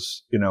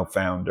Baba's,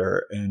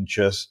 founder and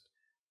just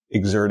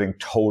exerting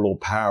total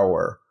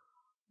power,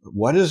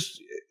 what is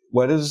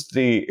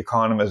the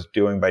Economist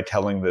doing by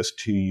telling this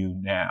to you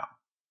now,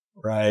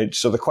 right?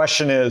 So the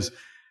question is,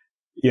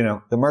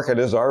 the market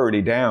is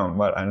already down,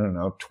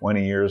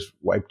 20 years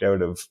wiped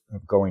out of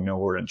going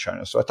nowhere in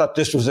China. So I thought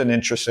this was an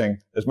interesting,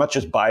 as much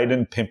as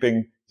Biden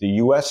pimping the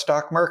U.S.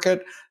 stock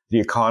market, the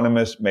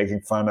Economist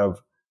making fun of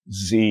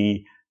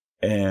Z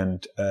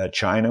and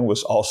China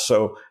was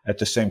also at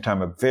the same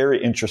time a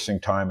very interesting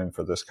timing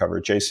for this cover.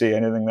 JC,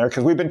 anything there?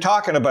 Because we've been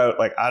talking about,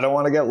 I don't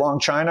want to get long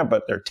China,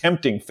 but they're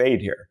tempting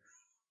fate here.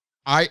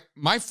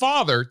 My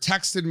father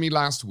texted me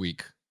last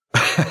week.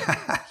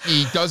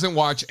 He doesn't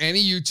watch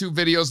any YouTube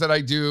videos that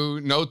I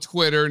do, no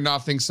Twitter,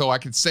 nothing. So I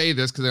could say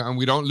this because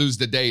we don't lose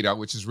the data,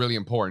 which is really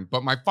important.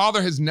 But my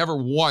father has never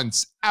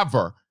once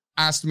ever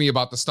asked me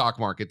about the stock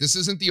market. This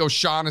isn't the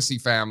O'Shaughnessy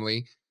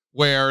family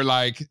where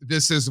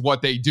this is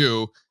what they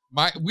do.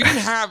 We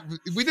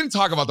didn't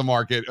talk about the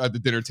market at the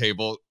dinner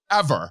table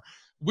ever.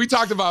 We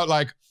talked about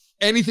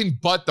anything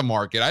but the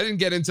market. I didn't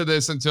get into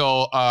this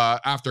until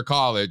after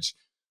college.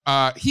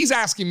 He's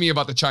asking me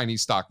about the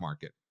Chinese stock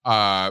market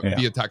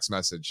via text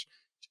message.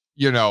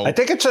 I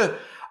think it's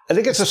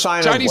a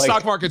sign. Chinese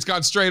stock market's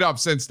gone straight up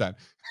since then.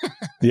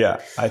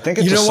 Yeah, I think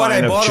it's a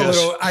sign of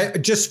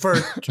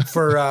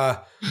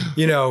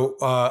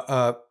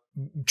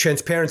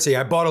transparency.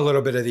 I bought a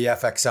little bit of the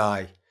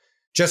FXI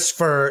just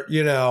for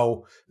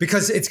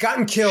because it's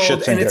gotten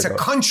killed and it's a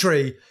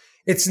country.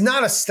 It's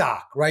not a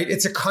stock, right?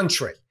 It's a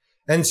country,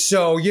 and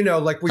so we've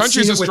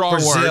seen it with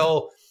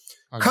Brazil.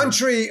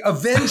 Country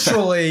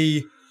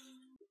eventually.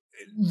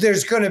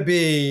 There's going to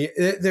be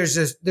there's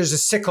a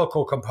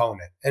cyclical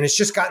component, and it's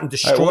just gotten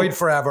destroyed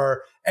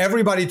forever.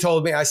 Everybody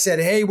told me. I said,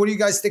 "Hey, what do you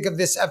guys think of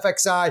this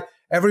FXI?"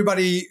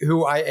 Everybody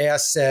who I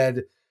asked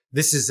said,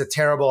 "This is a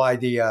terrible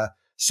idea."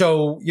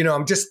 So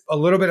I'm just a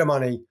little bit of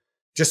money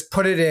just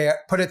put it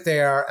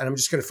there, and I'm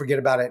just going to forget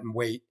about it and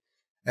wait.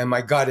 And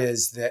my gut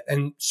is that,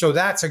 and so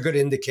that's a good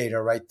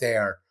indicator right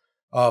there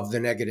of the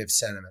negative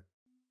sentiment.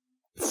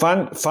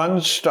 Fun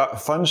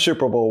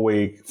Super Bowl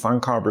week, fun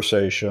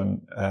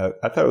conversation. I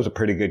thought it was a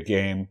pretty good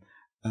game.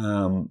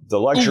 The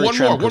luxury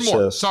trend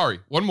persists.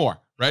 One more.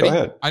 Ready? Go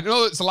ahead. I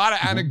know it's a lot of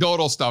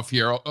anecdotal stuff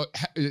here.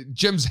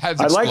 Jim's head's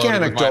I exploding like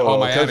anecdotal, with all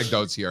my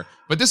anecdotes here,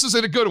 but this is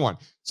a good one.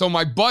 So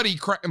my buddy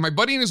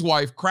and his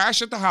wife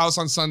crashed at the house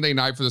on Sunday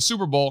night for the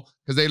Super Bowl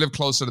because they live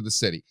closer to the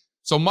city.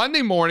 So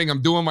Monday morning,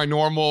 I'm doing my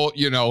normal,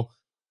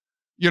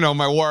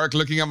 my work,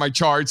 looking at my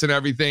charts and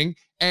everything,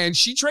 and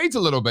she trades a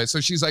little bit. So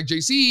she's like,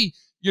 JC,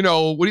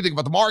 what do you think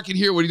about the market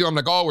here? What do you do? I'm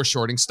like, oh, we're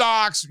shorting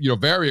stocks,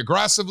 very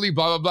aggressively,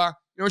 blah, blah,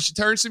 blah. She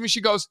turns to me,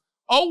 she goes,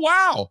 oh,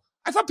 wow.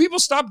 I thought people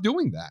stopped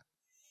doing that.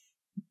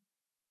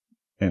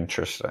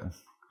 Interesting.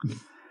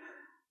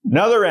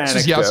 Another anecdote.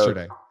 This is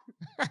yesterday.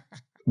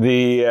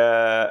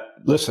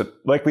 Listen,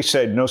 like we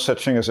said, no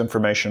such thing as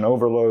information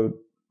overload,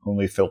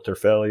 only filter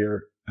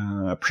failure.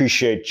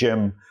 Appreciate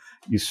Jim,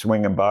 you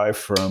swinging by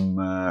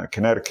from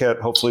Connecticut.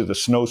 Hopefully the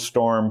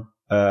snowstorm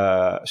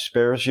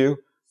spares you.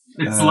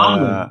 It's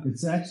lovely.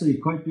 It's actually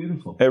quite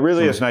beautiful. It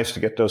really is nice to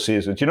get those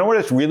seasons. You know what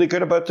is really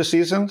good about the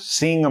season?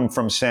 Seeing them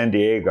from San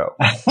Diego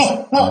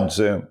on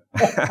Zoom.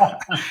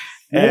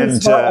 And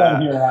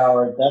one here,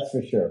 Howard, that's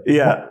for sure.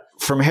 Yeah.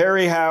 From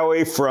Harry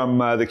Howie, from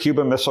the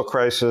Cuban Missile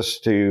Crisis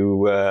to,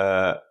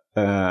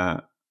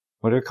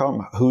 what do you call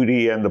him?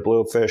 Hootie and the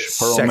Blowfish,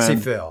 Perlman. Sexy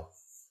Phil.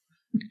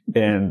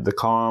 And the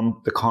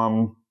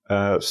calm,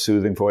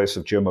 soothing voice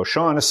of Jim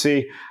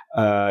O'Shaughnessy.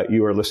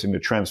 You are listening to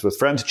Trends with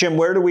Friends. Jim,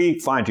 where do we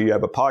find you? You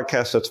have a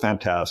podcast that's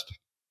fantastic.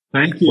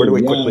 Thank you. Where do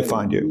we quickly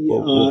find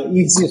you?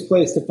 Easiest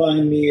place to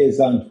find me is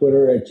on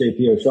Twitter at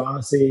JP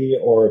O'Shaughnessy,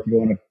 or if you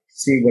want to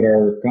see what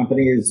our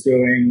company is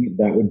doing,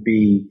 that would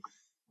be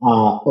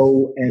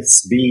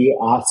OSV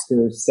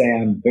Oscar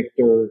Sam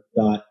Victor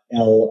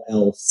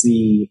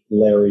LLC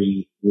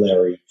Larry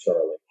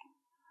Charlie.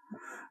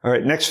 All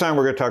right. Next time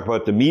we're going to talk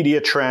about the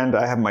media trend.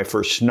 I have my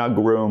first snug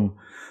room.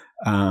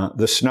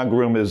 The snug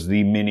room is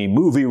the mini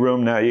movie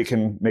room. Now you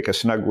can make a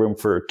snug room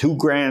for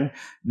 $2,000.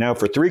 Now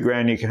for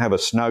 $3,000, you can have a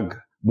snug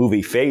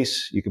movie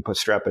face. You can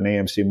strap an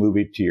AMC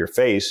movie to your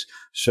face.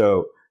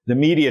 So the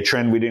media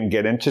trend we didn't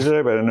get into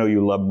today, but I know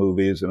you love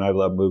movies and I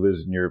love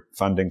movies and you're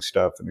funding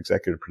stuff and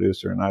executive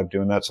producer and I'm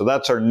doing that. So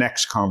that's our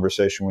next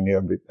conversation when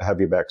you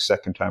have you back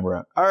second time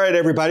around. All right,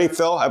 everybody.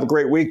 Phil, have a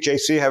great week.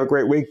 JC, have a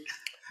great week.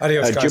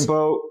 Adios, guys.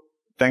 Jimbo,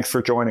 thanks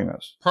for joining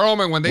us.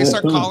 Perlman, when they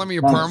start calling me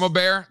a perma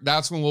bear,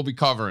 that's when we'll be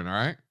covering, all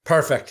right?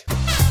 Perfect.